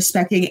do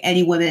respecting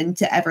any women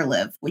to ever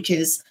live, which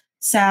is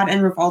sad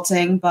and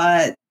revolting.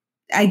 But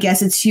I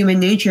guess it's human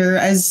nature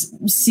as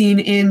seen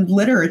in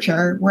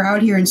literature. We're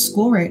out here in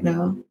school right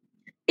now.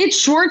 It's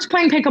Schwartz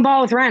playing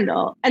pickleball with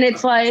Randall. And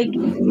it's like,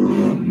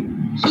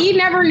 he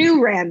never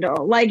knew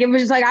Randall. Like, it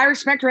was like, I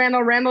respect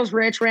Randall. Randall's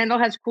rich. Randall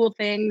has cool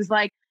things.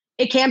 Like,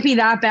 it can't be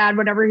that bad,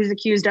 whatever he's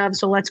accused of.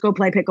 So let's go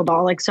play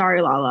pickleball. Like,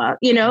 sorry, Lala.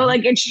 You know,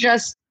 like, it's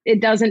just,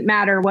 it doesn't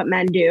matter what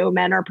men do.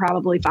 Men are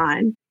probably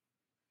fine.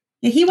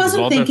 Yeah, he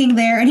wasn't thinking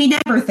there, and he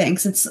never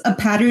thinks. It's a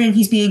pattern, and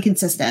he's being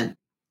consistent.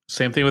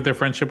 Same thing with their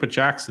friendship with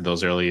Jax in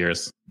those early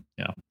years.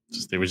 You know,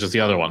 it was just the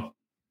other one.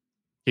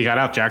 He got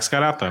out. Jax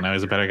got out, though. Now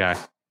he's a better guy.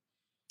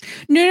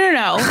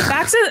 No.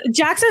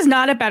 Jax is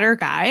not a better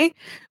guy.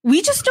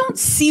 We just don't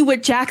see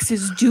what Jax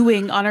is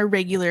doing on a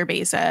regular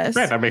basis.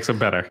 Right, that makes him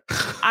better.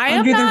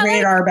 Under the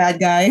radar bad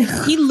guy.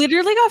 He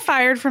literally got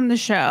fired from the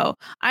show.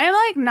 I'm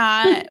like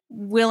not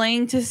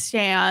willing to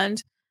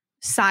stand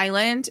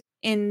silent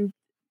in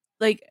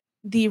like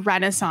the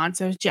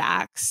renaissance of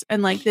Jax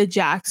and like the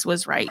Jax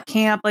was right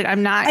camp. Like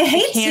I'm not. I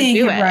hate seeing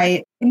him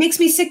right. It makes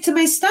me sick to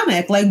my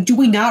stomach. Like, do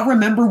we not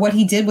remember what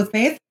he did with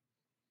Faith?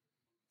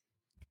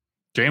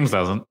 James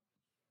doesn't.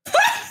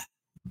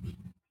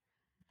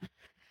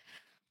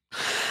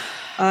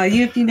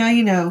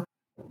 You know.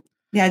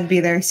 You had to be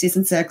there.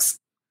 Season 6.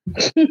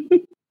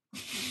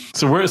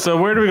 So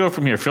where do we go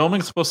from here?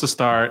 Filming's supposed to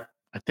start,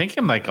 I think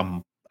in like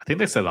I think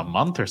they said a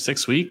month or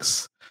 6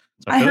 weeks.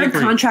 So I heard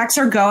contracts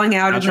are going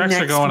out in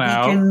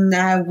the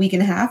next week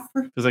and a half.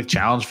 There's like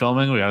challenge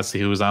filming. We got to see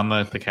who was on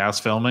the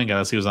cast filming. Got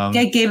to see who's on.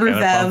 Get Gamer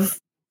Vev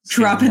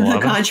dropping the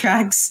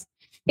contracts.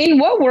 In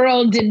what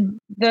world did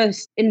the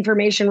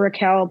information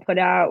Raquel put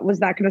out, was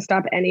that going to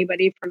stop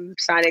anybody from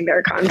signing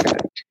their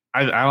contract?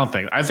 I don't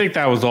think. I think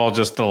that was all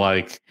just to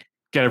like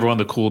get everyone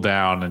to cool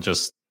down and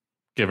just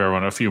give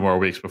everyone a few more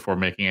weeks before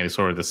making any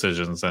sort of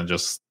decisions and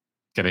just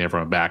getting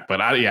everyone back.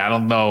 But I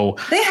don't know.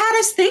 They had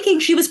us thinking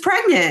she was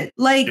pregnant.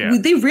 Like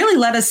they really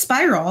let us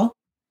spiral.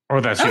 Or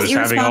that she was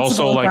having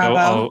also like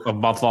a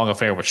month-long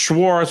affair with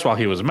Schwartz while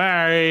he was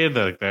married.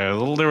 There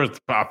was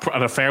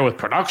an affair with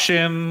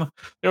production.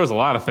 There was a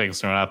lot of things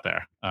thrown out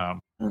there. Oh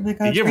my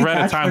God, you give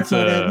Reddit time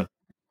to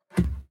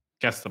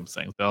guess some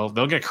things.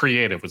 They'll get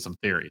creative with some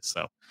theories.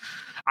 So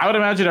I would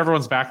imagine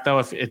everyone's back though,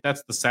 if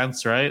that's the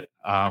sense, right?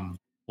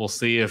 We'll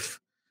see if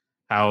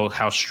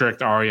how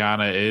strict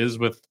Ariana is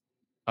with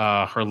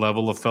her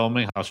level of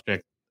filming, how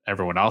strict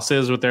everyone else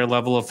is with their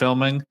level of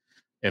filming.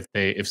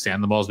 If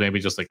Sandoval's maybe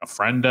just like a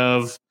friend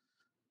of,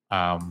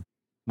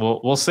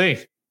 we'll see.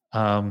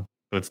 But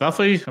it's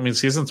definitely, I mean,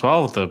 season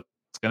 12,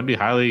 it's going to be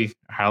highly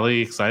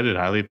excited,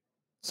 highly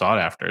sought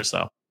after.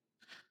 So,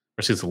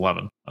 or season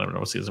 11, I don't know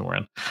what season we're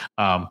in.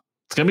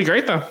 It's going to be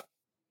great though.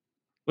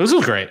 This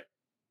was great.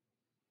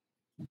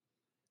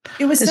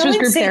 It was so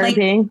insane. Like,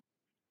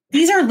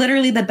 these are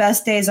literally the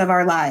best days of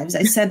our lives.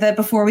 I said that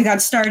before we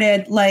got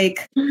started.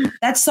 Like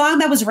that song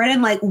that was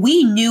written, like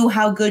we knew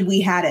how good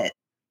we had it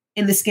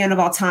in the Scan of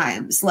All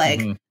Times.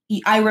 Like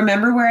I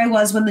remember where I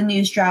was when the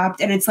news dropped,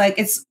 and it's like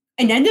it's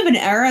an end of an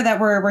era that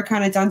we're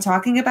kind of done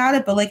talking about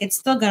it, but like it's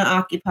still going to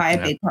occupy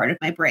a big part of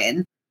my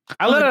brain.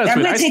 I'm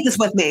going to take this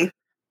with me.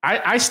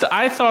 I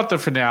thought the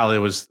finale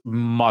was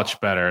much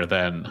better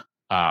than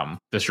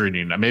this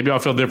reunion. Maybe I'll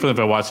feel different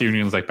if I watch the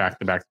reunions like back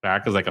to back to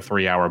back as like a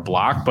 3-hour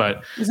block.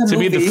 But to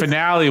me, the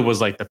finale was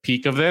like the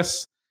peak of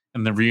this,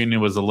 and the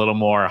reunion was a little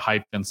more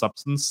hype than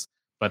substance.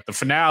 But the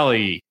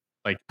finale,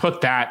 like,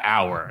 put that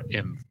hour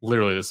in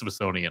literally the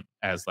Smithsonian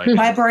as like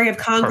Library of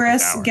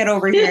Congress. Get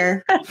over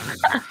here.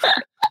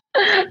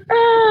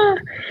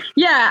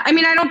 Yeah, I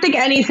mean, I don't think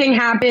anything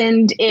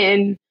happened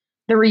in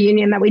the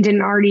reunion that we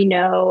didn't already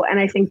know, and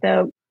I think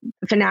the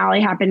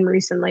finale happened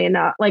recently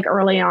enough, like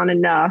early on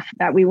enough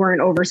that we weren't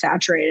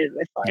oversaturated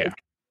with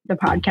the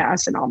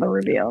podcast and all the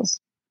reveals.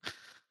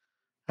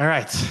 All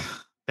right,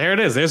 there it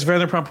is. There's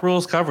Vanderpump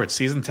Rules coverage,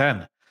 season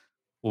 10.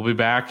 We'll be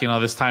back,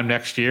 this time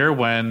next year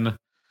when,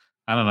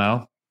 I don't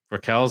know,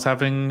 Raquel's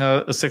having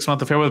a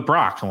 6-month affair with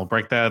Brock, and we'll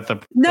break that. Do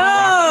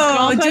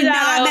not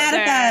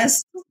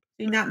manifest.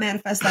 Do not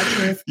manifest that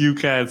truth. You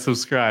can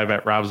subscribe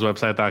at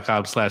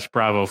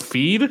robswebsite.com/Bravo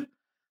feed.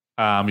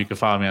 You can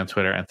follow me on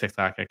Twitter and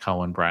TikTok at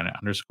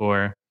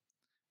 @CohenBryant_.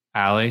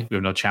 Allie, we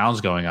have no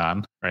challenge going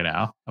on right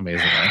now.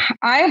 Amazingly.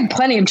 I have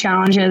plenty of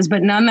challenges,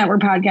 but none that we're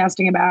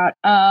podcasting about.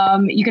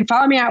 You can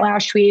follow me at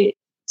Last Tweets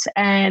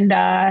and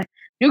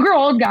New Girl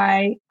Old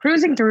Guy,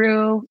 cruising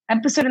through,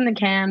 episode in the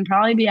can,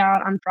 probably be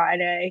out on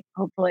Friday,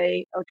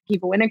 hopefully, with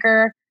Kiva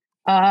Winokur,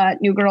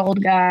 New Girl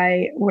Old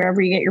Guy,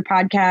 wherever you get your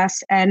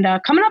podcasts. And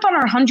coming up on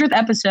our 100th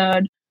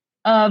episode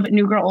of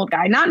New Girl Old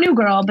Guy. Not New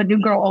Girl, but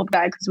New Girl Old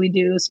Guy, because we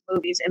do some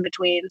movies in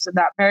between. So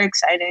that very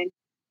exciting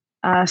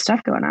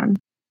stuff going on.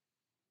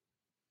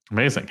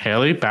 Amazing.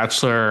 Haley,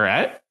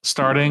 Bachelorette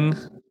starting?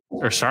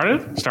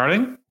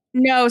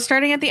 No,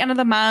 starting at the end of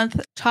the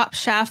month. Top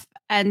Chef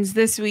ends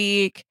this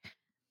week.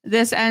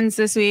 This ends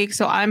this week,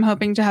 so I'm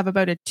hoping to have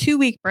about a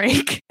 2-week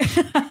break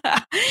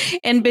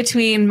in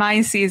between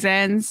my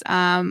seasons.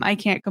 I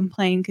can't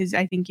complain because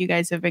I think you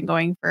guys have been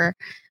going for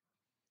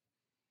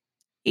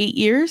 8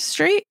 years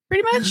straight,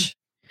 pretty much.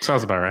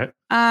 Sounds about right.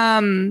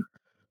 And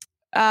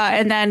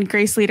then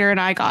Grace Leader and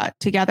I got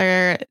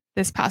together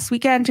this past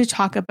weekend to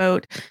talk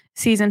about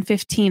season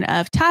 15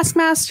 of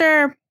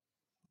Taskmaster.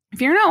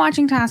 If you're not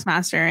watching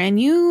Taskmaster and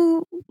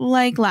you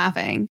like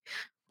laughing,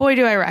 boy,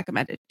 do I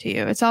recommend it to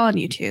you. It's all on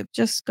YouTube.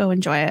 Just go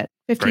enjoy it.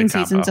 15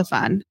 seasons of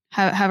fun.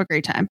 Have a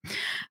great time.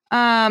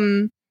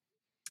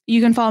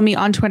 You can follow me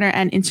on Twitter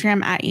and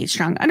Instagram at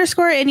 @eatstrong_,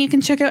 and you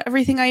can check out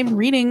everything I'm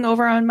reading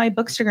over on my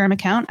Bookstagram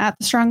account at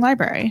The Strong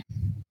Library.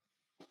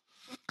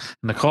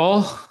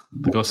 Nicole,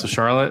 the Ghost of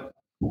Charlotte.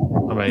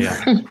 What about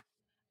you?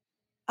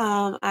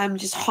 I'm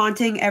just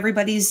haunting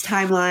everybody's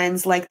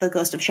timelines like the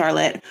Ghost of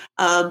Charlotte.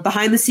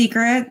 Behind the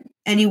Secret,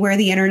 anywhere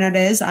the internet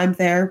is, I'm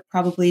there,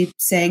 probably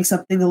saying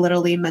something a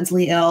little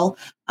mentally ill.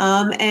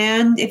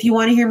 And if you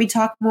want to hear me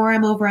talk more,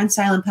 I'm over on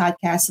Silent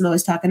Podcast. I'm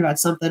always talking about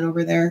something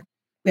over there.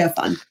 We have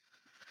fun.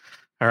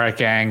 All right,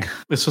 gang.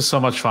 This was so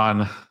much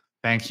fun.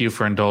 Thank you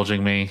for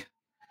indulging me.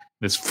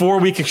 This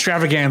 4-week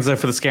extravaganza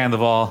for the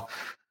Scandival.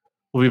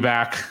 We'll be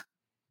back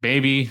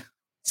maybe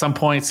some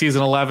point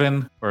season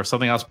 11 or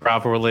something else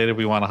Bravo related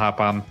we want to hop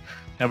on.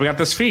 And we got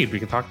this feed. We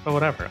can talk about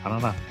whatever. I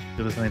don't know.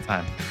 Do this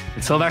anytime.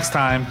 Until next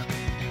time,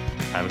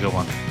 have a good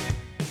one.